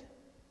forget.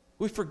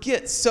 We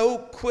forget so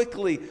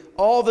quickly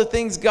all the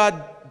things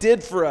God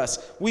did for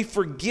us. We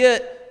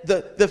forget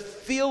the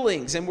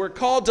feelings, and we're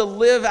called to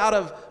live out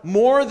of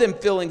more than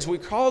feelings. We're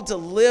called to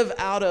live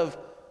out of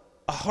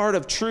a heart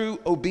of true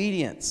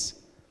obedience,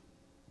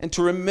 and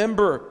to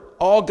remember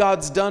all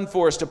God's done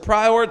for us, to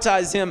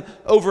prioritize Him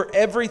over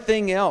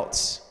everything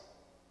else.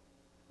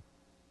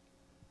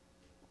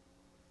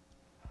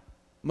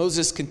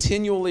 Moses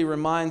continually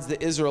reminds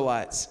the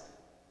Israelites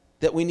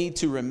that we need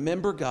to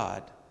remember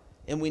God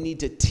and we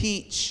need to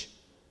teach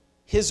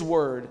His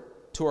word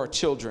to our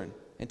children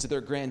and to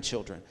their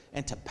grandchildren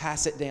and to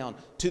pass it down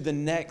to the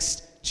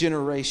next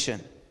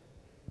generation.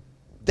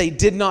 They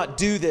did not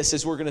do this,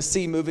 as we're going to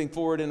see moving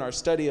forward in our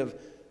study of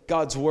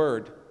God's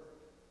word.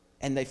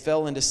 And they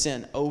fell into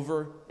sin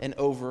over and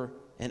over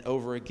and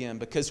over again.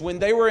 Because when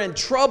they were in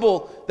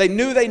trouble, they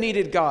knew they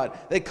needed God.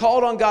 They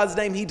called on God's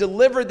name. He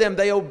delivered them.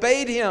 They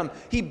obeyed Him.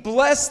 He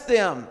blessed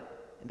them.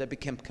 And they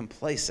became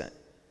complacent.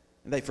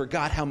 And they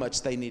forgot how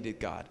much they needed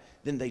God.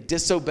 Then they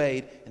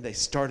disobeyed and they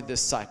started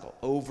this cycle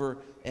over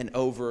and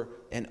over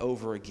and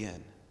over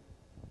again.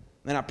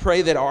 And I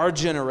pray that our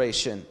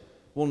generation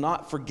will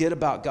not forget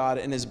about God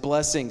and His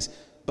blessings,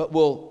 but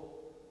will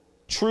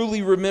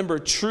truly remember,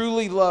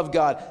 truly love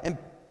God, and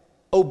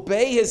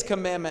obey His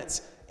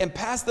commandments and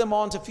pass them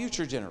on to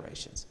future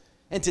generations.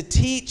 And to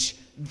teach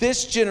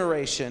this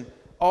generation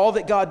all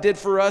that God did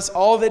for us,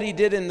 all that He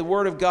did in the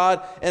Word of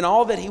God, and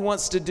all that He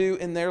wants to do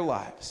in their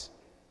lives.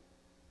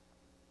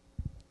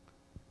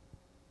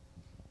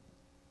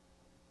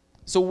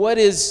 So what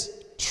is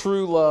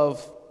true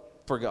love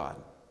for God?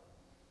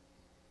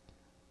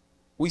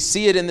 We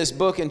see it in this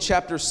book in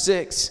chapter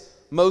 6.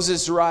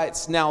 Moses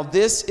writes, "Now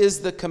this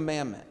is the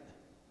commandment."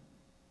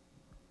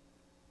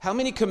 How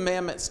many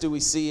commandments do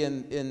we see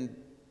in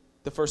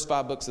the first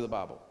 5 books of the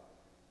Bible?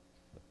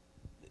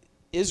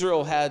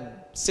 Israel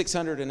had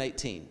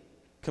 618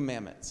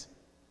 commandments.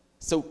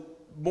 So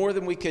more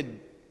than we could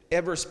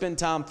ever spend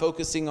time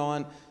focusing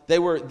on.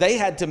 They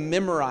had to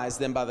memorize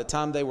them by the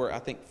time they were, I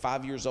think,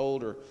 5 years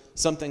old or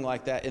something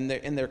like that.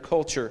 In their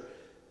culture,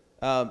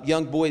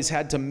 young boys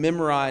had to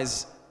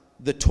memorize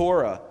the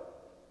Torah,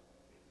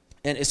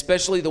 and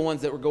especially the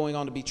ones that were going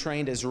on to be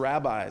trained as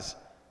rabbis.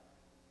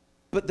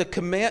 But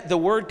the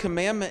word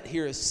commandment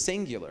here is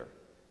singular.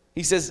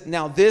 He says,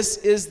 "Now this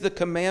is the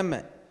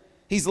commandment."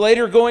 He's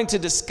later going to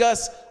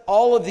discuss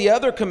all of the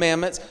other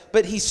commandments,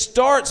 but he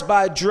starts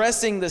by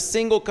addressing the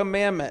single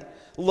commandment.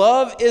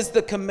 Love is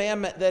the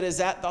commandment that is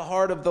at the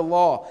heart of the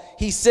law.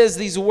 He says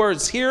these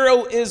words, "Hear,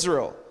 O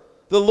Israel,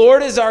 the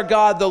Lord is our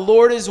God, the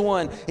Lord is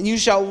one, and you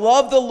shall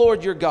love the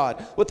Lord your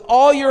God with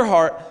all your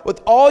heart,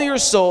 with all your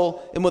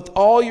soul, and with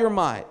all your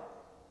might."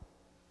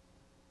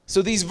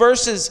 So these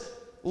verses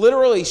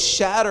literally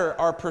shatter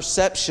our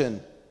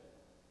perception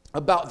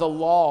about the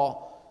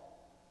law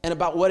and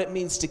about what it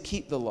means to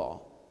keep the law.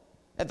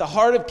 At the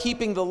heart of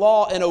keeping the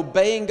law and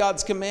obeying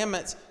God's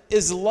commandments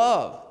is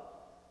love.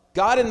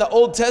 God in the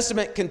Old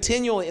Testament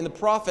continually, in the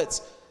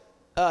prophets,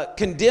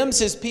 condemns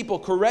His people,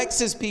 corrects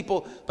His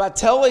people by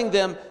telling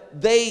them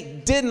they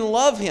didn't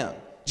love Him.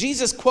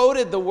 Jesus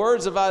quoted the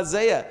words of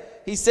Isaiah.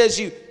 He says,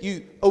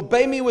 you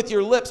obey me with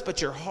your lips,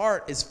 but your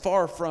heart is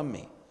far from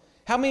me.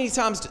 How many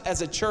times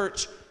as a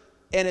church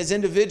and as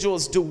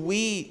individuals do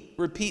we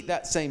repeat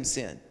that same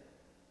sin?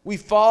 We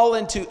fall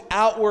into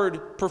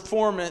outward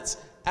performance,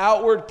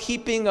 outward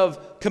keeping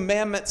of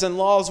commandments and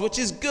laws, which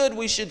is good.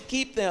 We should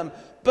keep them.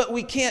 But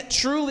we can't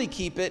truly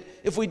keep it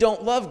if we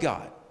don't love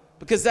God.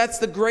 Because that's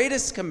the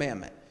greatest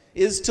commandment,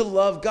 is to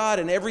love God.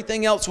 And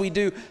everything else we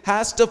do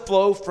has to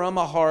flow from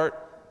a heart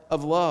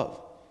of love.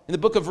 In the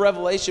book of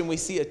Revelation, we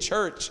see a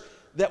church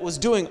that was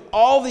doing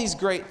all these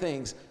great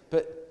things.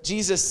 But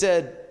Jesus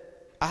said,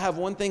 "I have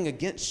one thing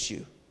against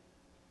you.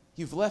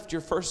 You've left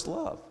your first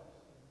love.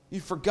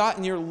 You've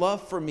forgotten your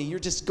love for me. You're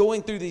just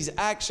going through these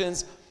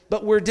actions,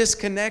 but we're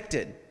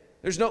disconnected.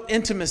 There's no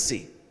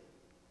intimacy."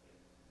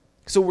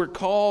 So we're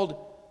called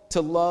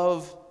to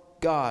love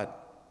God.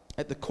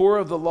 At the core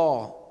of the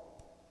law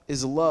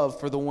is love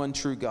for the one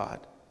true God.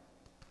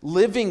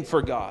 Living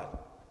for God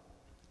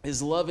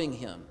is loving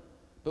Him.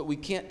 But we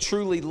can't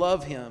truly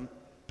love Him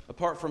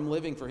apart from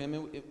living for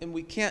Him. And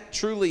we can't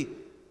truly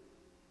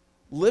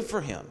live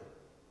for Him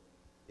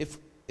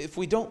if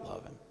we don't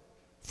love Him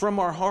from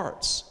our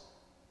hearts.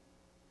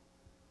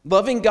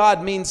 Loving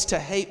God means to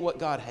hate what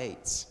God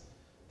hates.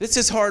 This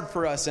is hard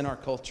for us in our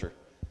culture.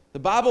 The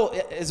Bible,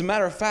 as a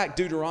matter of fact,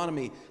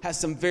 Deuteronomy has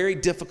some very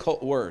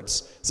difficult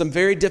words, some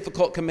very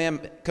difficult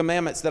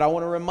commandments that I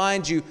want to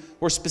remind you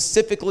were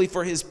specifically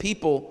for His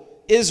people,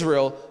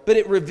 Israel, but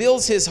it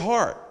reveals His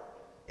heart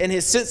and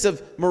His sense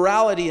of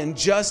morality and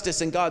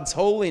justice and God's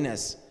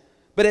holiness.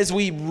 But as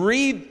we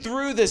read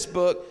through this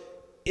book,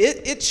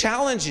 it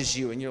challenges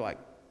you, and you're like,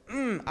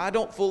 I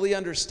don't fully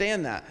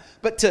understand that.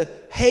 But to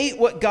hate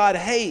what God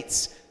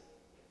hates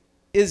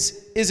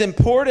is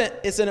important.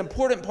 It's an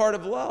important part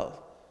of love.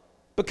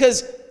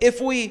 Because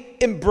if we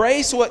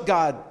embrace what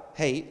God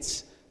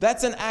hates,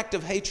 that's an act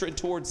of hatred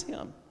towards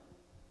Him.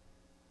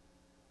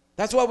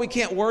 That's why we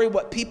can't worry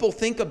what people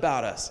think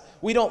about us.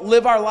 We don't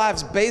live our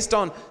lives based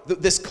on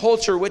this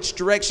culture, which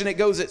direction it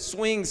goes. It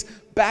swings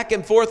back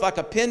and forth like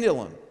a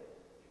pendulum.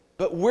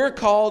 But we're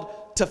called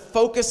to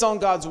focus on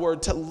God's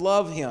word, to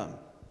love Him.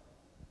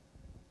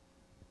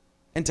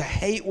 and to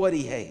hate what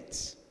he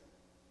hates.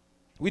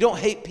 We don't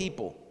hate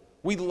people.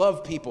 We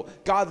love people.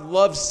 God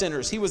loves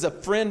sinners. He was a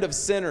friend of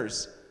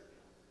sinners.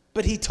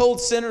 But he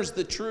told sinners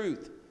the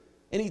truth.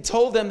 And he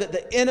told them that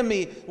the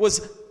enemy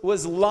was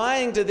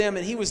lying to them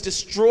and he was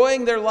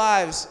destroying their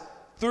lives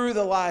through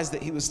the lies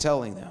that he was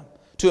telling them,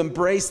 to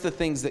embrace the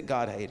things that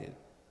God hated.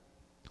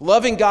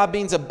 Loving God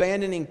means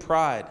abandoning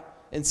pride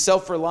and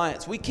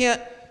self-reliance. We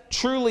can't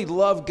truly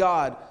love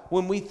God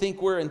when we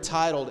think we're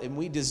entitled and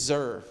we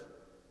deserve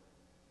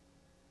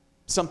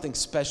something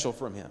special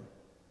from him.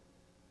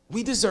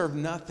 We deserve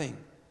nothing.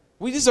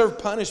 We deserve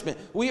punishment.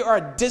 We are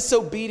a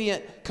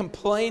disobedient,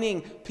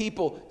 complaining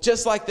people,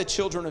 just like the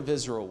children of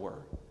Israel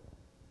were.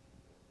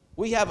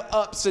 We have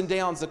ups and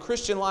downs. The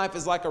Christian life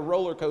is like a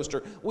roller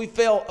coaster. We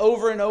fail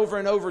over and over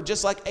and over,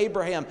 just like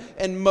Abraham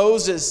and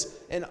Moses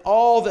and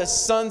all the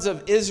sons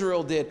of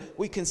Israel did.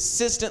 We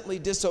consistently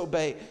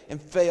disobey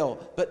and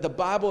fail. But the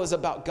Bible is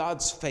about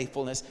God's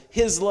faithfulness,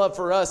 his love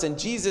for us. And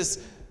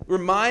Jesus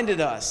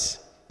reminded us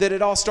that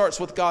it all starts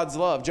with God's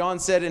love. John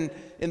said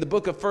in the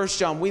book of 1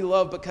 John, we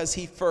love because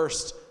he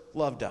first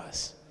loved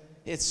us.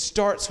 It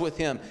starts with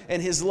him.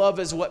 And his love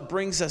is what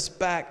brings us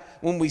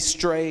back when we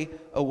stray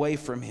away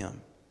from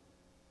him.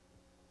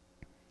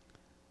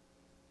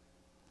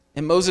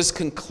 And Moses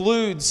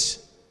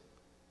concludes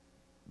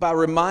by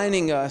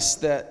reminding us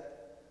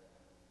that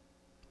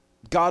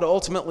God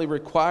ultimately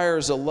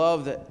requires a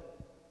love that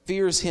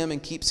fears him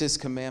and keeps his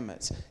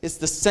commandments. It's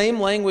the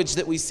same language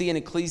that we see in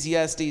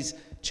Ecclesiastes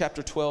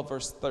chapter 12,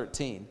 verse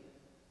 13.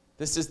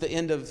 This is the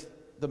end of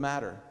the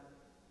matter.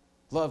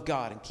 Love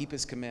God and keep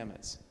his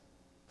commandments,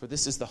 for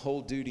this is the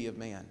whole duty of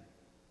man.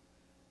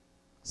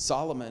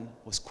 Solomon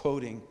was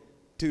quoting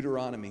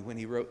Deuteronomy when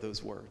he wrote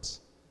those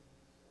words.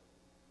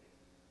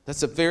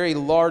 That's a very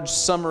large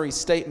summary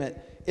statement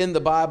in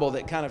the Bible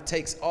that kind of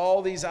takes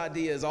all these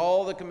ideas,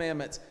 all the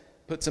commandments,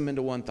 puts them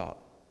into one thought.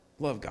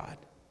 Love God.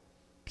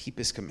 Keep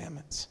his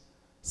commandments.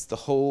 It's the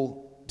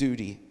whole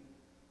duty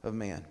of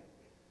man.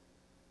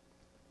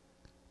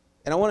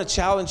 And I want to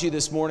challenge you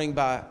this morning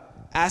by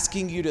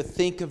asking you to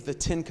think of the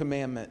 10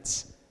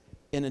 Commandments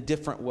in a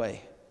different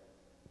way,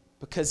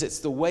 because it's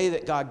the way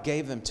that God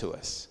gave them to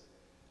us.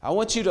 I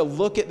want you to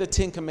look at the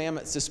 10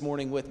 Commandments this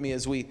morning with me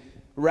as we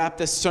wrap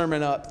this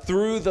sermon up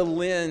through the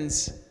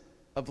lens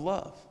of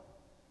love.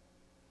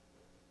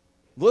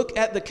 Look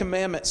at the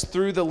commandments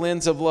through the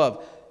lens of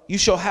love. You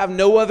shall have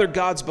no other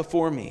gods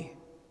before me.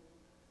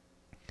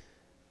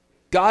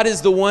 God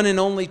is the one and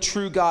only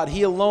true God.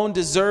 He alone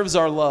deserves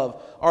our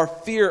love, our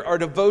fear, our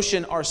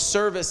devotion, our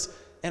service,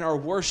 and our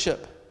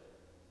worship.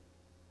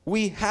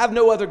 We have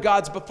no other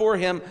gods before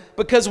him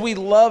because we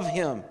love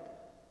him.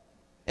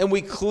 And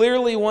we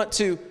clearly want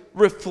to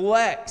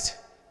reflect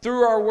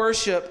through our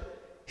worship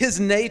his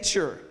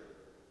nature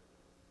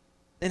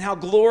and how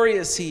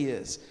glorious he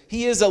is.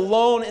 He is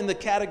alone in the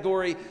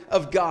category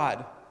of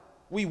God.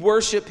 We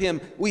worship him.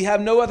 We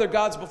have no other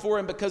gods before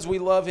him because we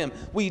love him.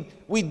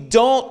 We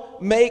don't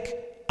make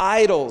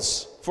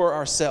idols for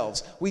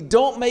ourselves. We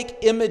don't make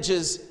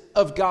images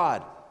of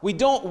God. We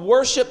don't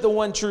worship the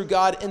one true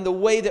God in the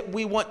way that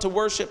we want to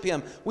worship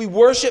him. We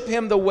worship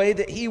him the way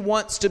that he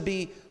wants to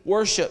be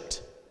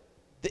worshiped.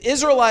 The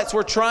Israelites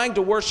were trying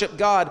to worship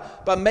God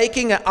by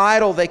making an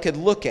idol they could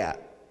look at.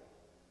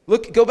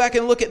 Go back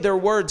and look at their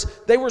words.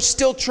 They were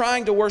still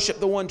trying to worship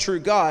the one true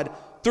God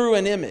through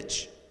an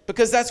image,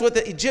 because that's what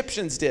the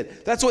Egyptians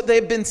did. That's what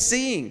they've been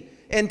seeing.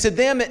 And to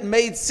them it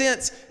made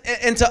sense.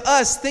 And to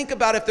us, think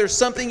about if there's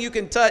something you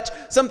can touch,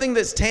 something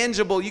that's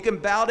tangible, you can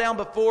bow down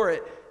before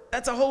it.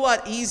 That's a whole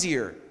lot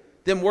easier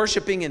than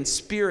worshiping in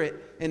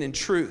spirit and in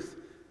truth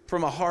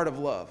from a heart of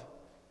love.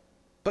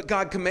 But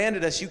God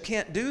commanded us, you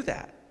can't do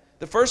that.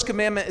 The first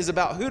commandment is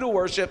about who to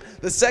worship.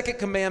 The second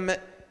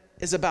commandment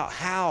is about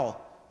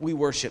how we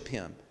worship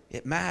him.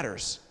 It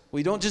matters.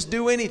 We don't just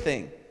do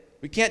anything.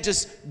 We can't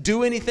just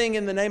do anything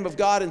in the name of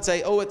God and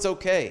say, oh, it's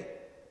okay,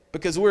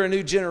 because we're a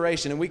new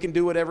generation and we can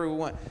do whatever we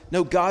want.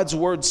 No, God's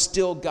word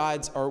still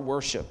guides our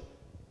worship.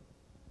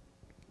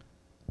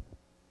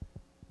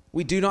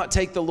 We do not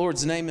take the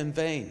Lord's name in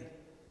vain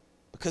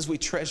because we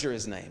treasure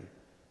his name.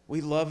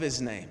 We love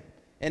his name.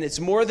 And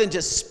it's more than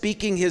just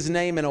speaking his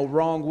name in a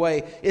wrong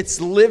way. It's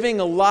living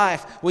a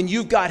life when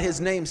you've got his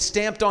name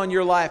stamped on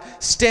your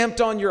life, stamped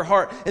on your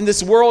heart. And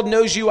this world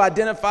knows you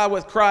identify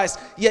with Christ,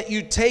 yet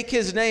you take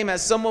his name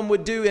as someone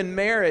would do in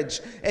marriage.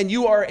 And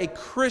you are a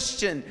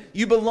Christian.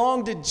 You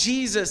belong to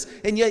Jesus.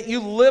 And yet you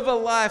live a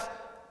life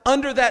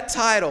under that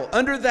title,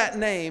 under that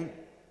name,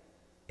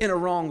 in a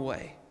wrong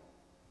way.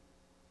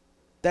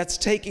 That's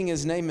taking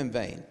his name in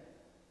vain.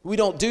 We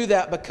don't do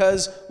that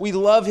because we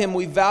love him.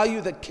 We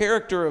value the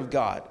character of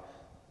God.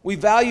 We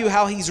value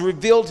how he's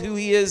revealed who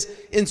he is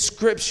in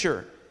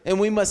Scripture. And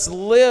we must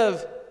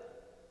live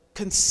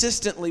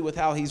consistently with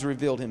how he's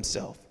revealed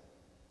himself.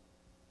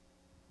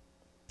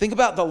 Think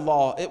about the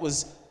law. It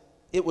was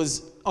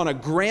on a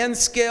grand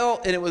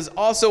scale, and it was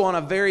also on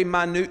a very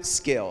minute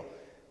scale.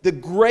 The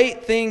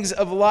great things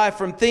of life,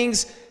 from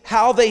things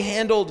how they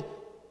handled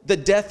the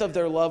death of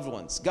their loved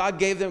ones. God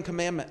gave them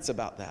commandments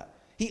about that.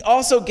 He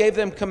also gave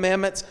them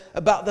commandments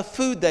about the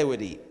food they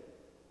would eat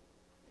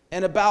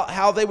and about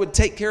how they would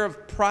take care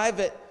of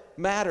private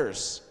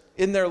matters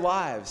in their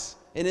lives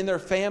and in their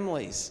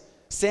families.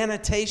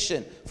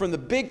 Sanitation, from the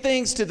big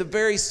things to the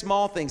very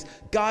small things.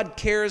 God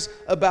cares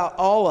about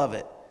all of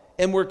it.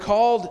 And we're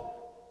called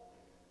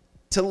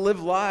to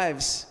live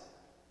lives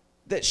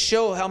that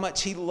show how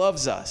much He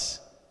loves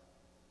us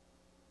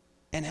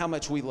and how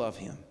much we love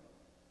Him.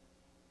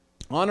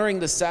 Honoring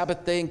the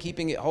Sabbath day and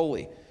keeping it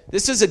holy.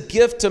 This is a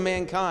gift to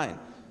mankind.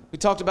 We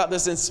talked about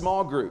this in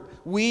small group.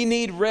 We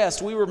need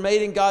rest. We were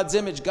made in God's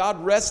image.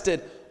 God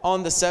rested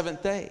on the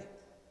seventh day.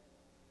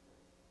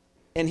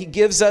 And He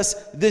gives us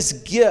this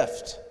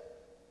gift,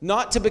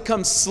 not to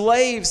become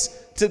slaves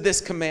to this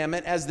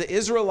commandment as the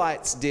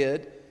Israelites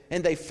did,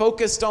 and they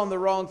focused on the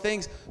wrong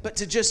things, but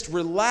to just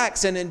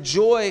relax and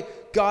enjoy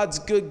God's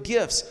good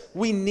gifts.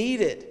 We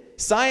need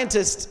it.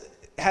 Scientists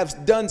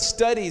have done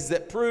studies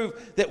that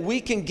prove that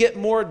we can get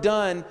more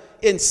done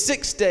in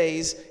 6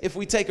 days if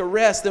we take a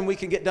rest than we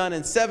can get done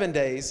in 7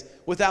 days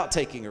without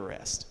taking a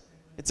rest.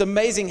 It's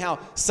amazing how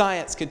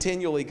science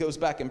continually goes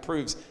back and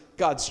proves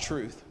God's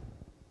truth.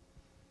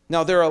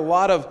 Now, there are a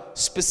lot of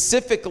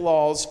specific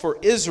laws for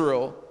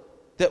Israel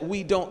that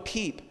we don't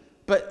keep.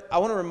 But I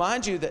want to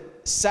remind you that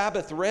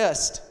Sabbath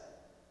rest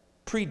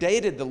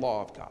predated the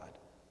law of God.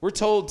 We're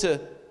told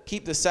to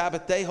keep the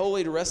Sabbath day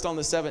holy, to rest on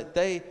the seventh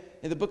day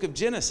in the book of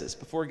Genesis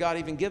before God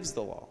even gives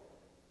the law.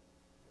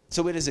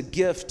 So it is a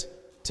gift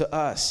to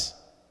us.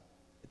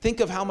 Think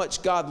of how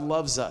much God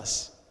loves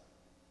us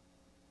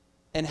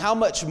and how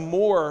much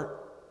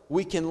more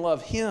we can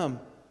love Him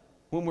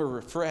when we're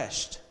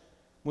refreshed,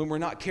 when we're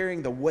not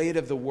carrying the weight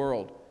of the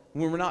world,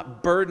 when we're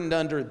not burdened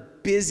under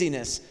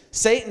busyness.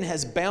 Satan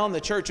has bound the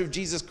church of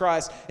Jesus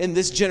Christ in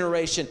this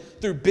generation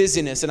through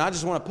busyness. And I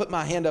just want to put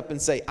my hand up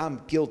and say,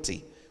 I'm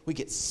guilty. We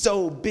get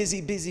so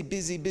busy.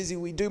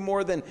 We do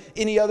more than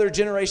any other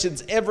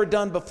generation's ever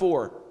done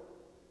before.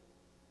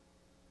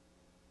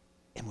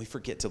 And we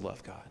forget to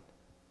love God.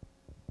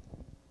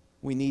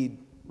 We need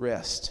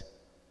rest.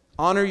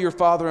 Honor your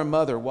father and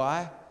mother.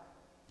 Why?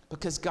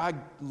 Because God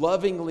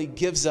lovingly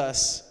gives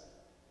us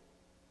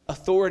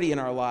authority in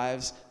our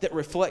lives that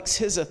reflects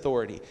His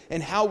authority.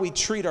 And how we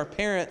treat our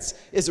parents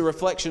is a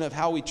reflection of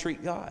how we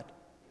treat God.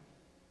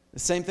 The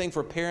same thing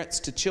for parents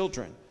to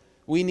children.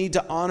 We need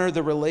to honor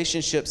the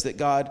relationships that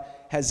God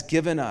has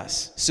given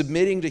us,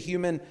 submitting to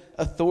human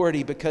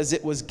authority because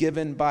it was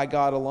given by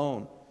God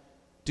alone.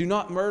 Do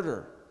not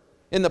murder.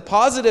 In the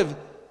positive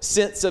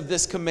sense of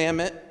this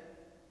commandment,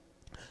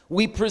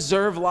 we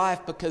preserve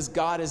life because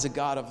God is a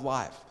God of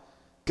life.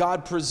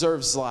 God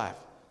preserves life.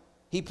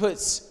 He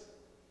puts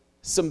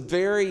some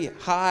very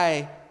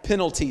high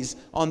penalties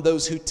on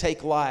those who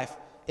take life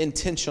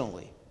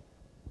intentionally.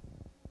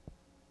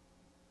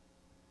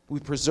 We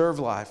preserve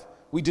life.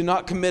 We do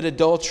not commit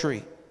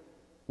adultery.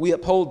 We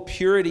uphold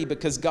purity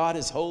because God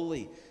is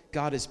holy.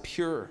 God is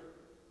pure.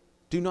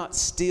 Do not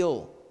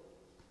steal.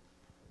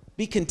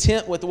 Be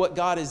content with what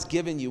God has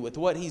given you, with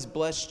what He's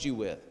blessed you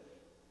with.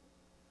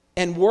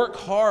 And work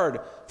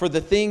hard for the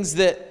things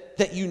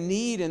that you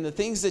need and the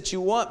things that you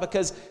want,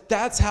 because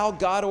that's how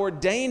God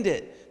ordained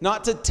it.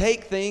 Not to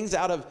take things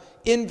out of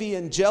envy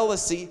and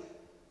jealousy,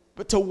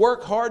 but to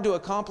work hard to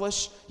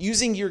accomplish,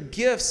 using your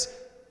gifts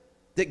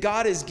that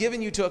God has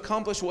given you to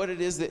accomplish what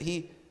it is that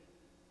He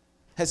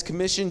has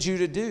commissioned you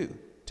to do,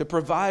 to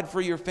provide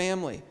for your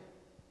family,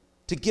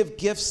 to give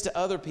gifts to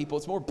other people.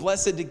 It's more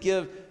blessed to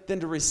give than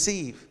to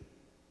receive.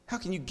 How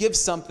can you give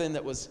something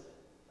that was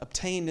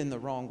obtained in the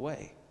wrong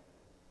way?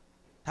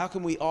 How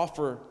can we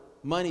offer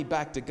money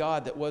back to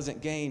God that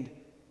wasn't gained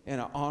in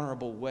an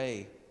honorable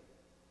way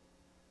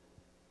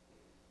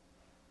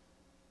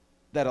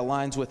that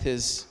aligns with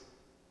His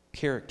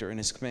character and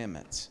His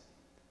commandments?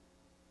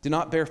 Do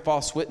not bear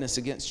false witness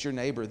against your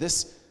neighbor.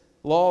 This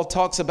law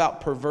talks about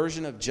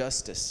perversion of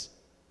justice.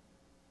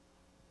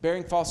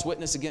 Bearing false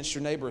witness against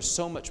your neighbor is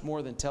so much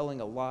more than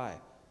telling a lie.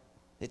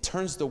 It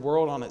turns the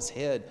world on its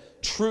head.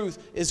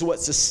 Truth is what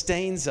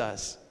sustains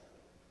us.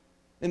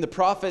 In the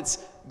prophets,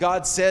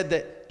 God said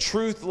that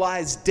truth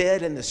lies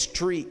dead in the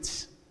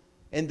streets.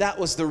 And that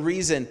was the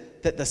reason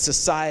that the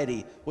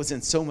society was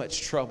in so much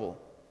trouble.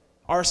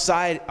 Our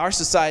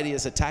society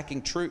is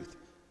attacking truth.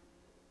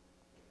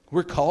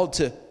 We're called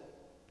to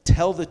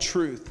tell the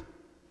truth,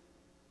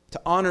 to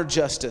honor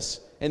justice,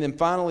 and then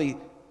finally,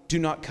 do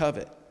not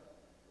covet.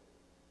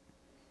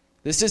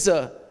 This is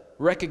a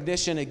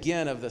recognition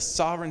again of the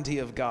sovereignty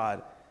of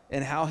God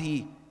and how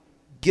He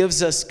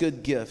gives us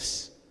good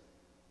gifts.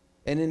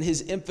 And in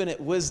His infinite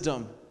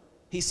wisdom,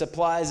 He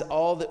supplies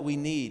all that we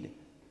need.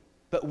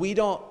 But we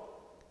don't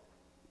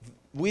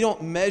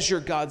measure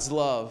God's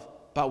love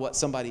by what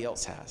somebody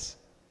else has.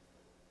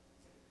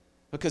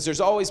 Because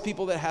there's always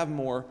people that have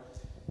more.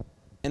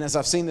 And as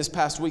I've seen this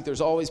past week, there's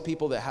always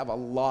people that have a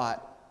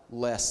lot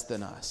less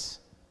than us.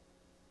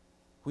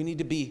 We need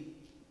to be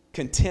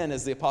content,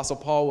 as the Apostle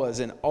Paul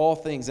was, in all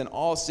things, in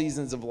all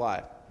seasons of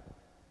life.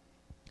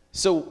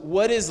 So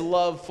what is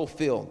love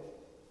fulfilled?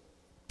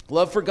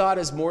 Love for God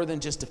is more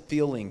than just a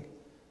feeling.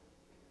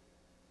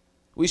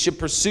 We should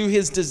pursue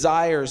his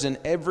desires in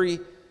every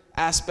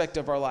aspect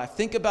of our life.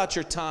 Think about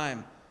your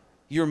time,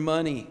 your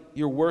money,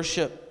 your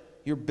worship,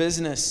 your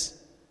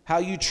business, how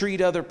you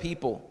treat other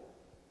people.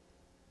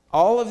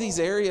 All of these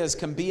areas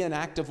can be an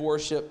act of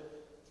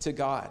worship to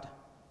God.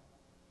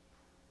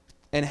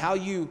 And how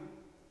you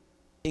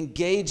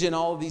engage in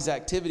all of these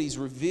activities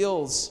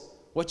reveals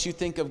what you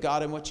think of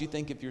God and what you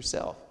think of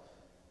yourself.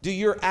 Do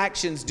your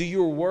actions, do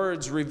your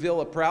words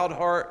reveal a proud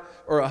heart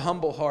or a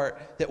humble heart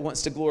that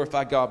wants to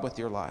glorify God with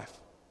your life?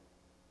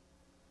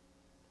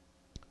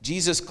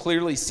 Jesus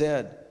clearly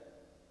said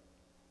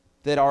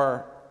that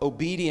our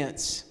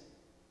obedience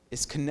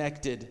is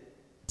connected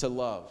to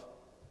love.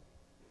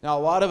 Now,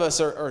 a lot of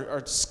us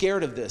are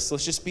scared of this.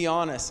 Let's just be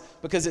honest,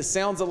 because it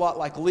sounds a lot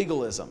like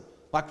legalism,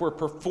 like we're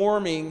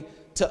performing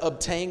to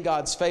obtain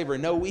God's favor.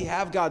 No, we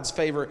have God's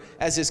favor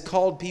as his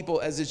called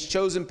people, as his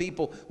chosen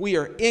people. We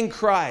are in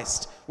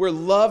Christ. We're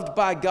loved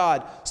by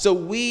God. So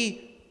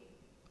we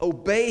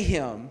obey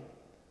him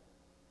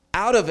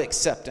out of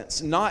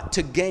acceptance, not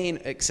to gain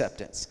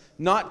acceptance,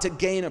 not to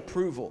gain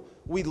approval.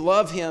 We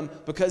love him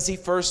because he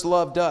first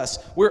loved us.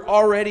 We're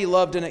already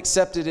loved and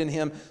accepted in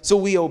him, so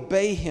we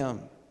obey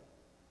him.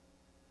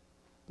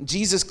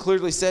 Jesus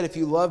clearly said, if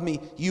you love me,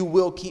 you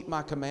will keep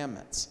my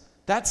commandments.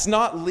 That's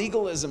not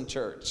legalism,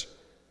 church.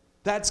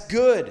 That's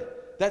good.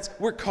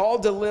 We're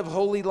called to live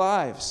holy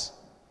lives.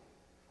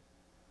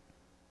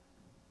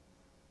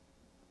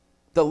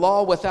 The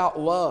law without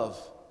love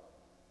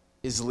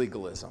is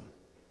legalism.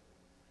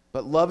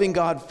 But loving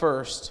God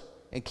first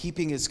and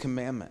keeping his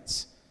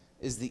commandments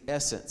is the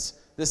essence.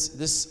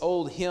 This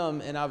old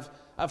hymn, and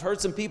I've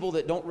heard some people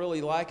that don't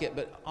really like it,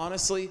 but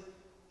honestly,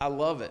 I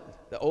love it.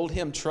 The old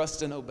hymn,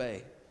 Trust and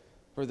Obey.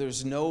 For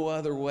there's no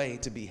other way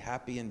to be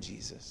happy in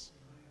Jesus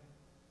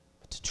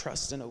but to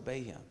trust and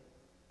obey him.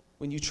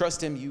 When you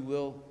trust him, you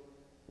will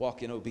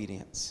walk in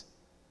obedience.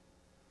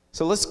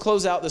 So let's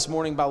close out this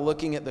morning by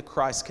looking at the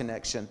Christ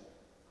connection.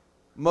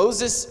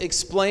 Moses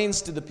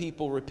explains to the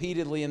people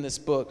repeatedly in this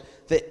book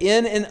that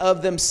in and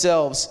of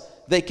themselves,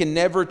 they can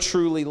never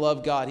truly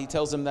love God. He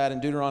tells them that in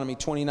Deuteronomy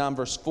 29,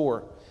 verse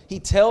 4. He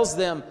tells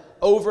them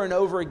over and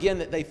over again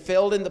that they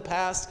failed in the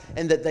past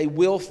and that they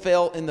will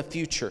fail in the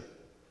future.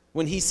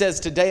 When he says,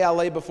 today I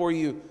lay before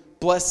you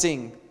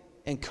blessing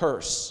and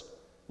curse,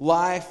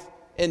 life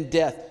and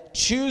death.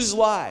 Choose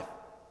life.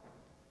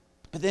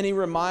 But then he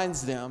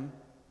reminds them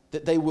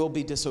that they will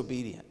be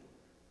disobedient.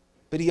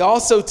 But he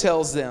also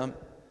tells them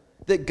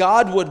that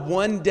God would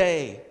one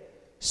day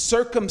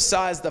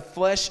circumcise the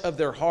flesh of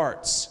their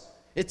hearts.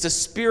 It's a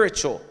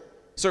spiritual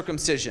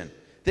circumcision.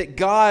 That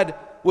God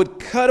would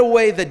cut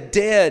away the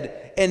dead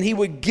and he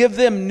would give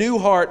them new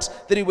hearts,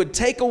 that he would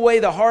take away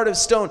the heart of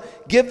stone,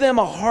 give them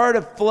a heart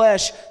of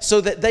flesh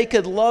so that they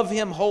could love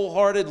him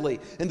wholeheartedly.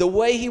 And the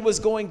way he was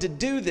going to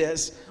do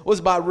this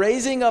was by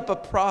raising up a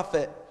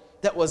prophet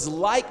that was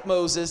like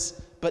Moses,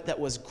 but that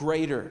was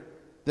greater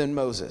than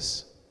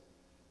Moses.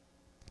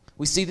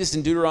 We see this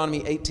in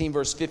Deuteronomy 18,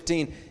 verse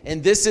 15.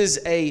 And this is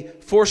a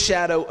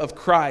foreshadow of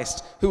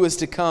Christ who is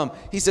to come.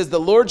 He says, the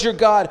Lord your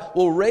God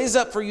will raise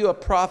up for you a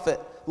prophet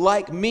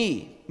like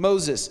me,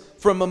 Moses,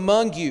 from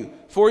among you,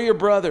 for your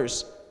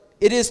brothers.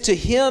 It is to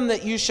him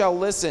that you shall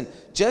listen,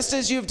 just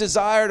as you've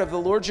desired of the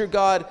Lord your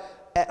God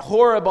at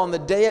Horeb on the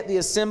day at the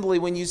assembly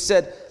when you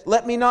said,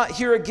 let me not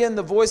hear again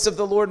the voice of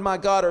the Lord my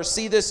God or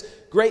see this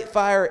great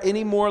fire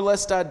any more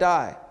lest I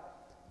die.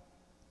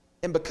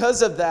 And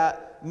because of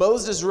that,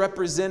 Moses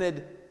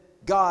represented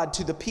God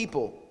to the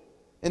people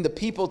and the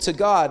people to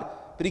God.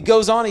 But he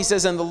goes on, he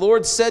says, and the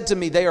Lord said to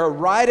me, they are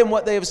right in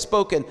what they have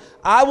spoken.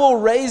 I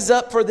will raise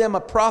up for them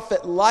a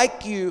prophet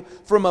like you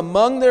from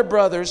among their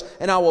brothers,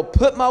 and I will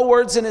put my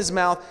words in his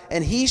mouth,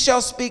 and he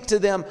shall speak to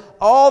them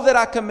all that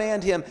I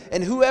command him.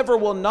 And whoever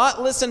will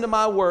not listen to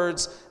my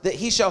words that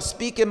he shall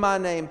speak in my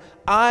name,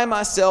 I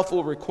myself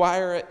will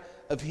require it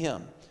of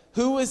him.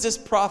 Who is this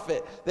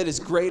prophet that is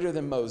greater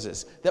than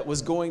Moses that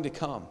was going to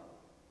come?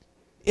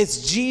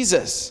 It's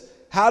Jesus.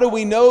 How do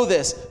we know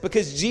this?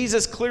 Because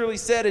Jesus clearly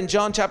said in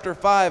John chapter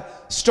 5,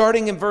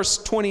 starting in verse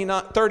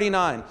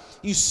 39,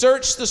 you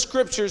search the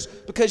scriptures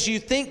because you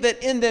think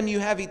that in them you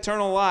have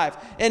eternal life.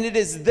 And it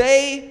is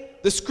they,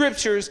 the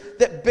scriptures,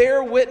 that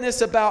bear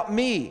witness about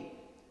me.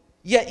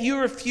 Yet you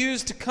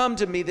refuse to come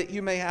to me that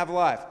you may have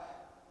life.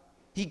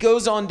 He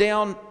goes on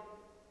down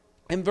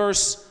in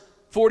verse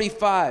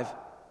 45.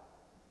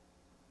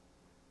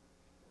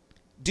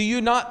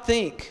 Do not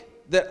think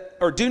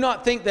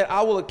that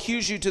I will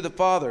accuse you to the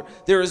Father.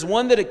 There is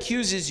one that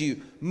accuses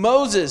you,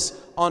 Moses,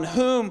 on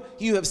whom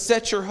you have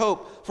set your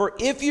hope. For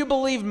if you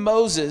believed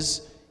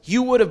Moses,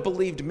 you would have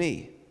believed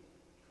me.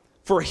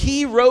 For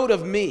he wrote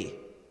of me.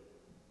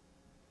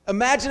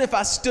 Imagine if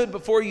I stood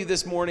before you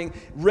this morning,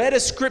 read a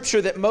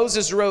scripture that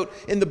Moses wrote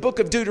in the book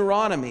of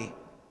Deuteronomy,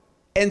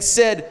 and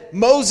said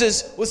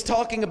Moses was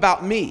talking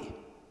about me.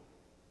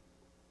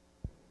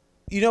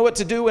 You know what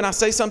to do when I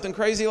say something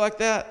crazy like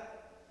that?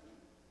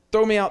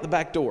 Throw me out the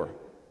back door,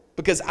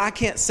 because I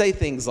can't say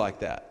things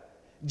like that.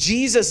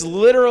 Jesus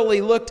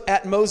literally looked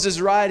at Moses'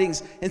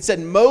 writings and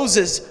said,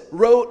 Moses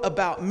wrote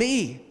about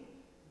me.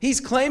 He's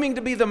claiming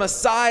to be the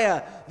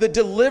Messiah, the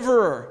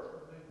deliverer,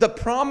 the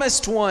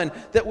promised one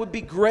that would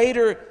be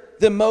greater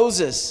than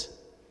Moses.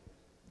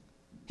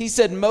 He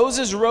said,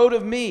 Moses wrote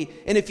of me,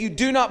 and if you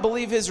do not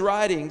believe his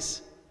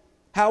writings,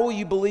 how will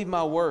you believe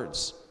my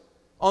words?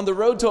 On the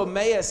road to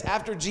Emmaus,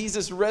 after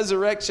Jesus'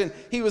 resurrection,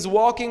 he was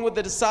walking with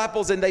the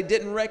disciples and they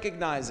didn't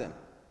recognize him.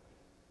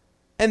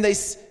 And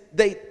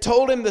they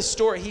told him the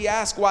story. He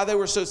asked why they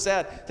were so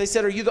sad. They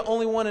said, are you the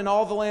only one in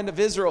all the land of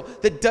Israel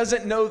that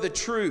doesn't know the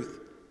truth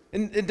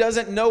and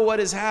doesn't know what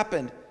has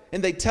happened?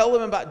 And they tell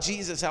him about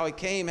Jesus, how he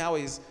came, how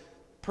he's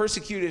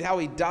persecuted, how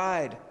he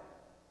died.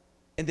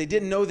 And they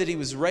didn't know that he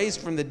was raised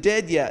from the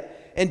dead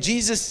yet. And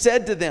Jesus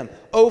said to them,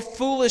 O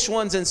foolish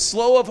ones and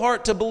slow of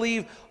heart to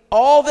believe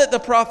all that the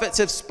prophets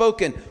have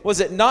spoken. Was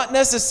it not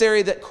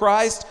necessary that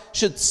Christ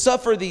should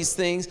suffer these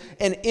things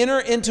and enter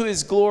into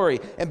his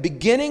glory? And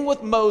beginning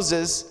with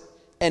Moses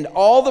and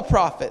all the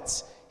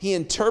prophets, he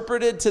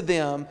interpreted to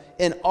them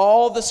in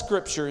all the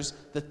scriptures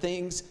the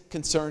things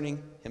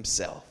concerning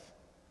himself.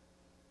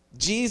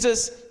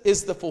 Jesus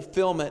is the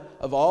fulfillment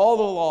of all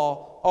the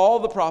law, all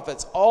the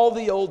prophets, all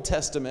the Old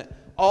Testament,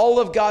 all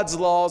of God's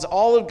laws,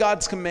 all of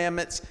God's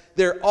commandments.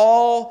 They're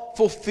all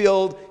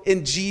fulfilled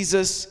in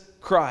Jesus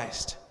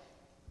Christ.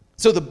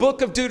 So the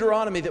book of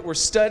Deuteronomy that we're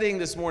studying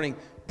this morning,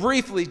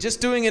 briefly,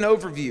 just doing an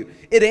overview,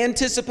 it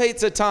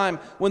anticipates a time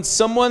when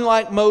someone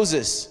like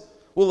Moses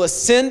will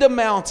ascend a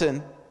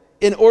mountain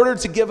in order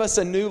to give us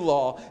a new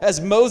law,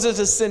 as Moses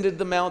ascended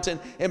the mountain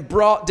and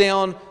brought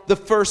down the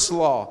first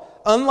law.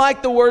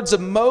 Unlike the words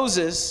of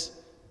Moses,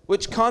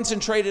 which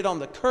concentrated on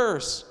the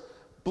curse,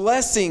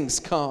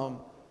 blessings come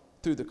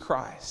through the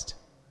Christ,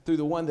 through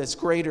the one that's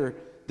greater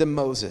than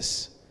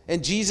Moses.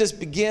 And Jesus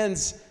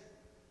begins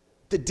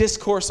the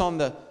discourse on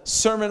the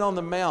Sermon on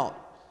the Mount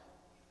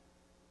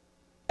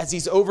as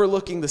he's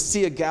overlooking the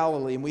Sea of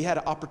Galilee. And we had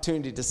an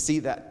opportunity to see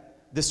that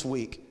this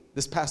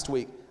past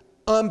week.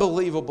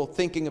 Unbelievable,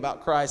 thinking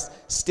about Christ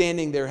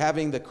standing there,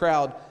 having the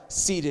crowd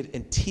seated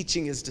and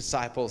teaching his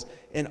disciples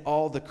and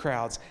all the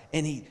crowds.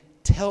 And he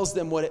tells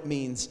them what it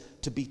means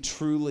to be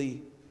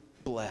truly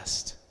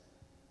blessed.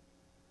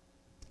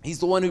 He's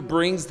the one who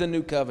brings the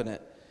new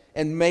covenant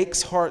and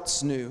makes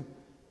hearts new.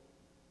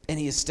 And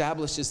he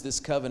establishes this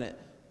covenant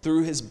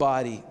through his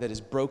body that is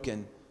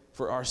broken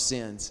for our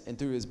sins and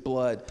through his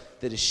blood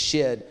that is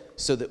shed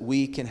so that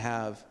we can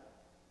have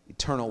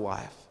eternal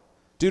life.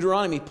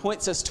 Deuteronomy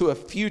points us to a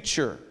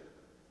future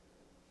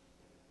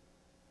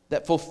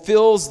that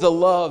fulfills the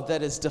love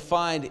that is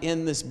defined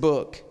in this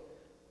book.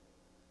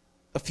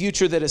 A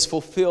future that is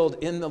fulfilled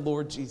in the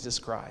Lord Jesus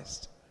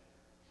Christ.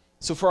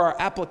 So for our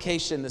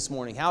application this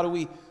morning, how do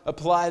we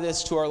apply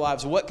this to our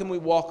lives? What can we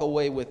walk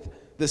away with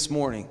this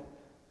morning?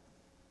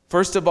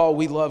 First of all,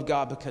 we love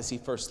God because he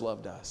first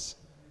loved us.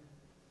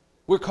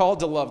 We're called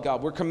to love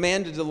God. We're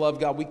commanded to love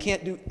God. We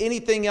can't do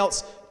anything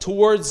else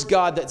towards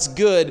God that's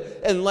good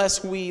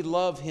unless we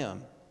love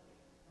him.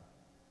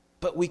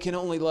 But we can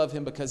only love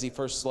him because he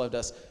first loved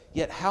us.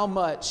 Yet how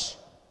much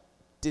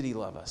did he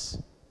love us?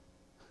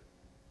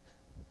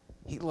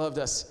 He loved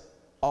us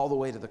all the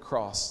way to the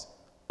cross,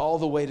 all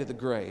the way to the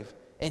grave.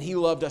 And he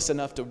loved us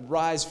enough to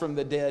rise from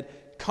the dead,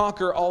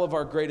 conquer all of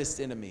our greatest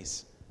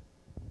enemies,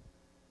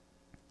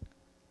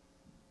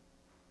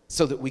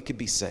 so that we could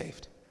be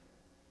saved.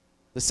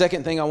 The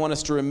second thing I want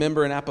us to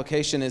remember in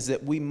application is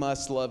that we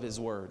must love his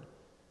word.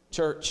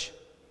 Church,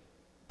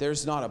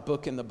 there's not a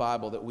book in the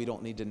Bible that we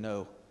don't need to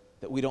know,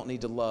 that we don't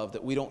need to love,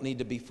 that we don't need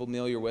to be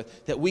familiar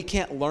with, that we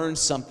can't learn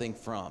something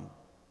from.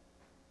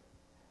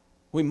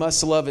 We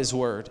must love his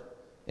word,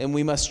 and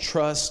we must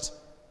trust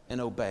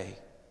and obey.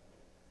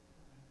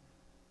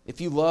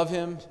 If you love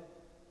him,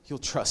 you'll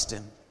trust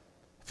him.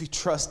 If you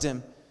trust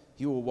him,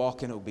 you will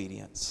walk in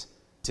obedience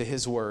to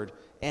his word.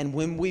 And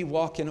when we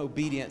walk in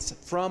obedience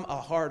from a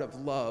heart of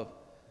love,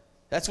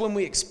 that's when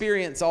we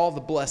experience all the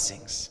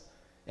blessings.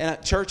 And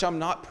at church, I'm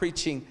not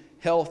preaching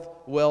health,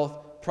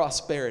 wealth,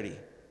 prosperity.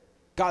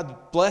 God's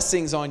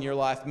blessings on your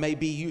life may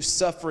be you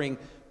suffering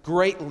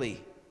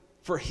greatly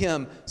for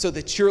him so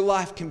that your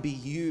life can be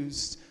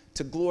used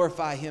to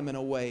glorify him in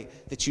a way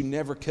that you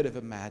never could have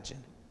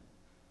imagined.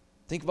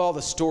 Think of all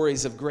the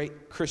stories of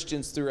great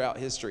Christians throughout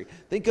history.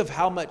 Think of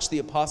how much the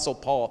Apostle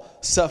Paul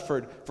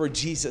suffered for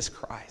Jesus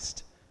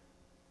Christ.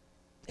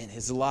 And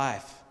his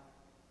life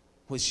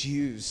was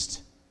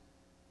used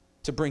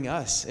to bring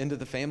us into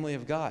the family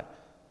of God.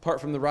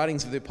 Apart from the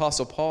writings of the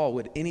Apostle Paul,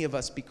 would any of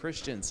us be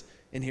Christians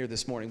in here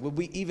this morning? Would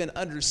we even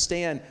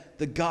understand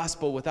the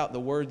gospel without the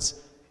words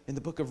in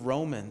the book of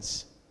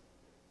Romans?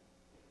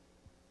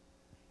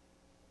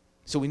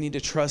 So we need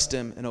to trust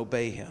him and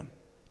obey him.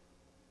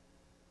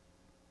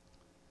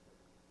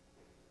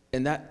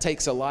 And that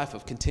takes a life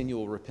of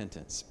continual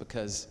repentance,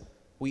 because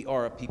we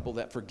are a people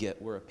that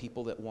forget. We're a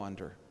people that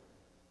wander.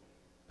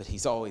 But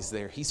he's always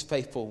there. He's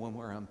faithful when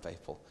we're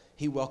unfaithful.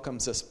 He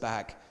welcomes us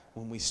back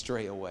when we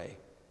stray away.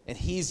 And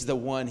he's the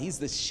one, he's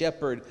the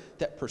shepherd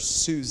that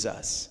pursues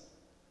us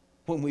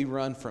when we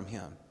run from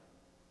him,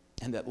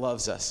 and that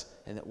loves us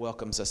and that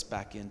welcomes us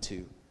back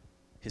into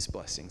his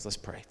blessings. Let's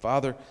pray.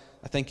 Father,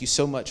 I thank you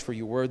so much for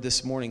your word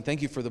this morning.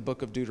 Thank you for the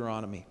book of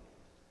Deuteronomy.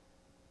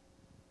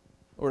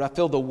 Lord, I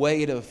feel the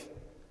weight of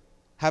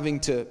having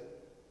to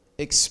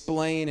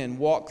explain and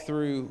walk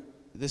through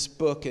this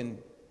book in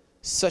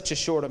such a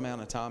short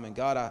amount of time. And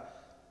God,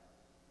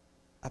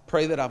 I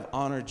pray that I've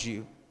honored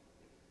you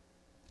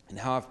and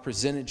how I've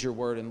presented your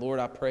word. And Lord,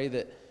 I pray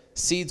that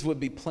seeds would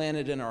be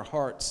planted in our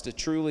hearts to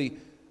truly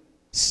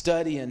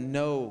study and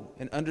know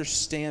and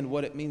understand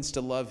what it means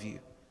to love you.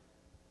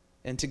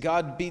 And to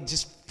God, be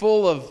just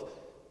full of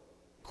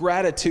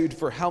gratitude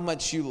for how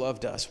much you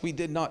loved us. We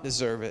did not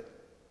deserve it,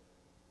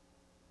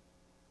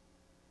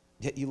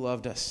 yet you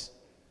loved us.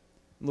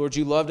 Lord,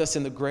 you loved us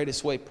in the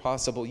greatest way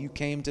possible. You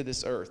came to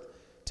this earth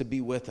to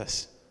be with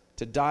us,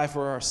 to die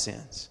for our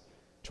sins,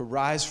 to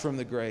rise from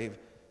the grave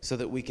so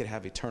that we could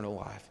have eternal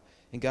life.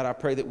 And God, I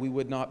pray that we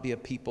would not be a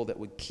people that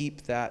would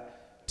keep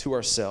that to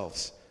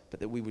ourselves, but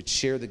that we would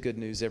share the good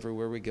news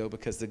everywhere we go,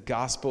 because the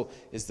gospel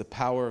is the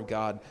power of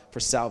God for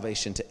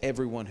salvation to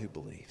everyone who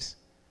believes.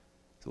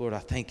 So Lord, I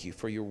thank you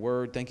for your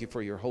word. Thank you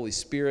for your Holy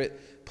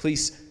Spirit.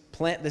 Please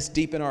plant this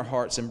deep in our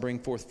hearts and bring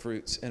forth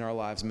fruits in our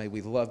lives. May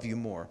we love you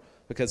more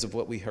because of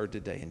what we heard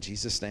today. In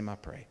Jesus' name I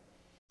pray.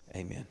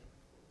 Amen.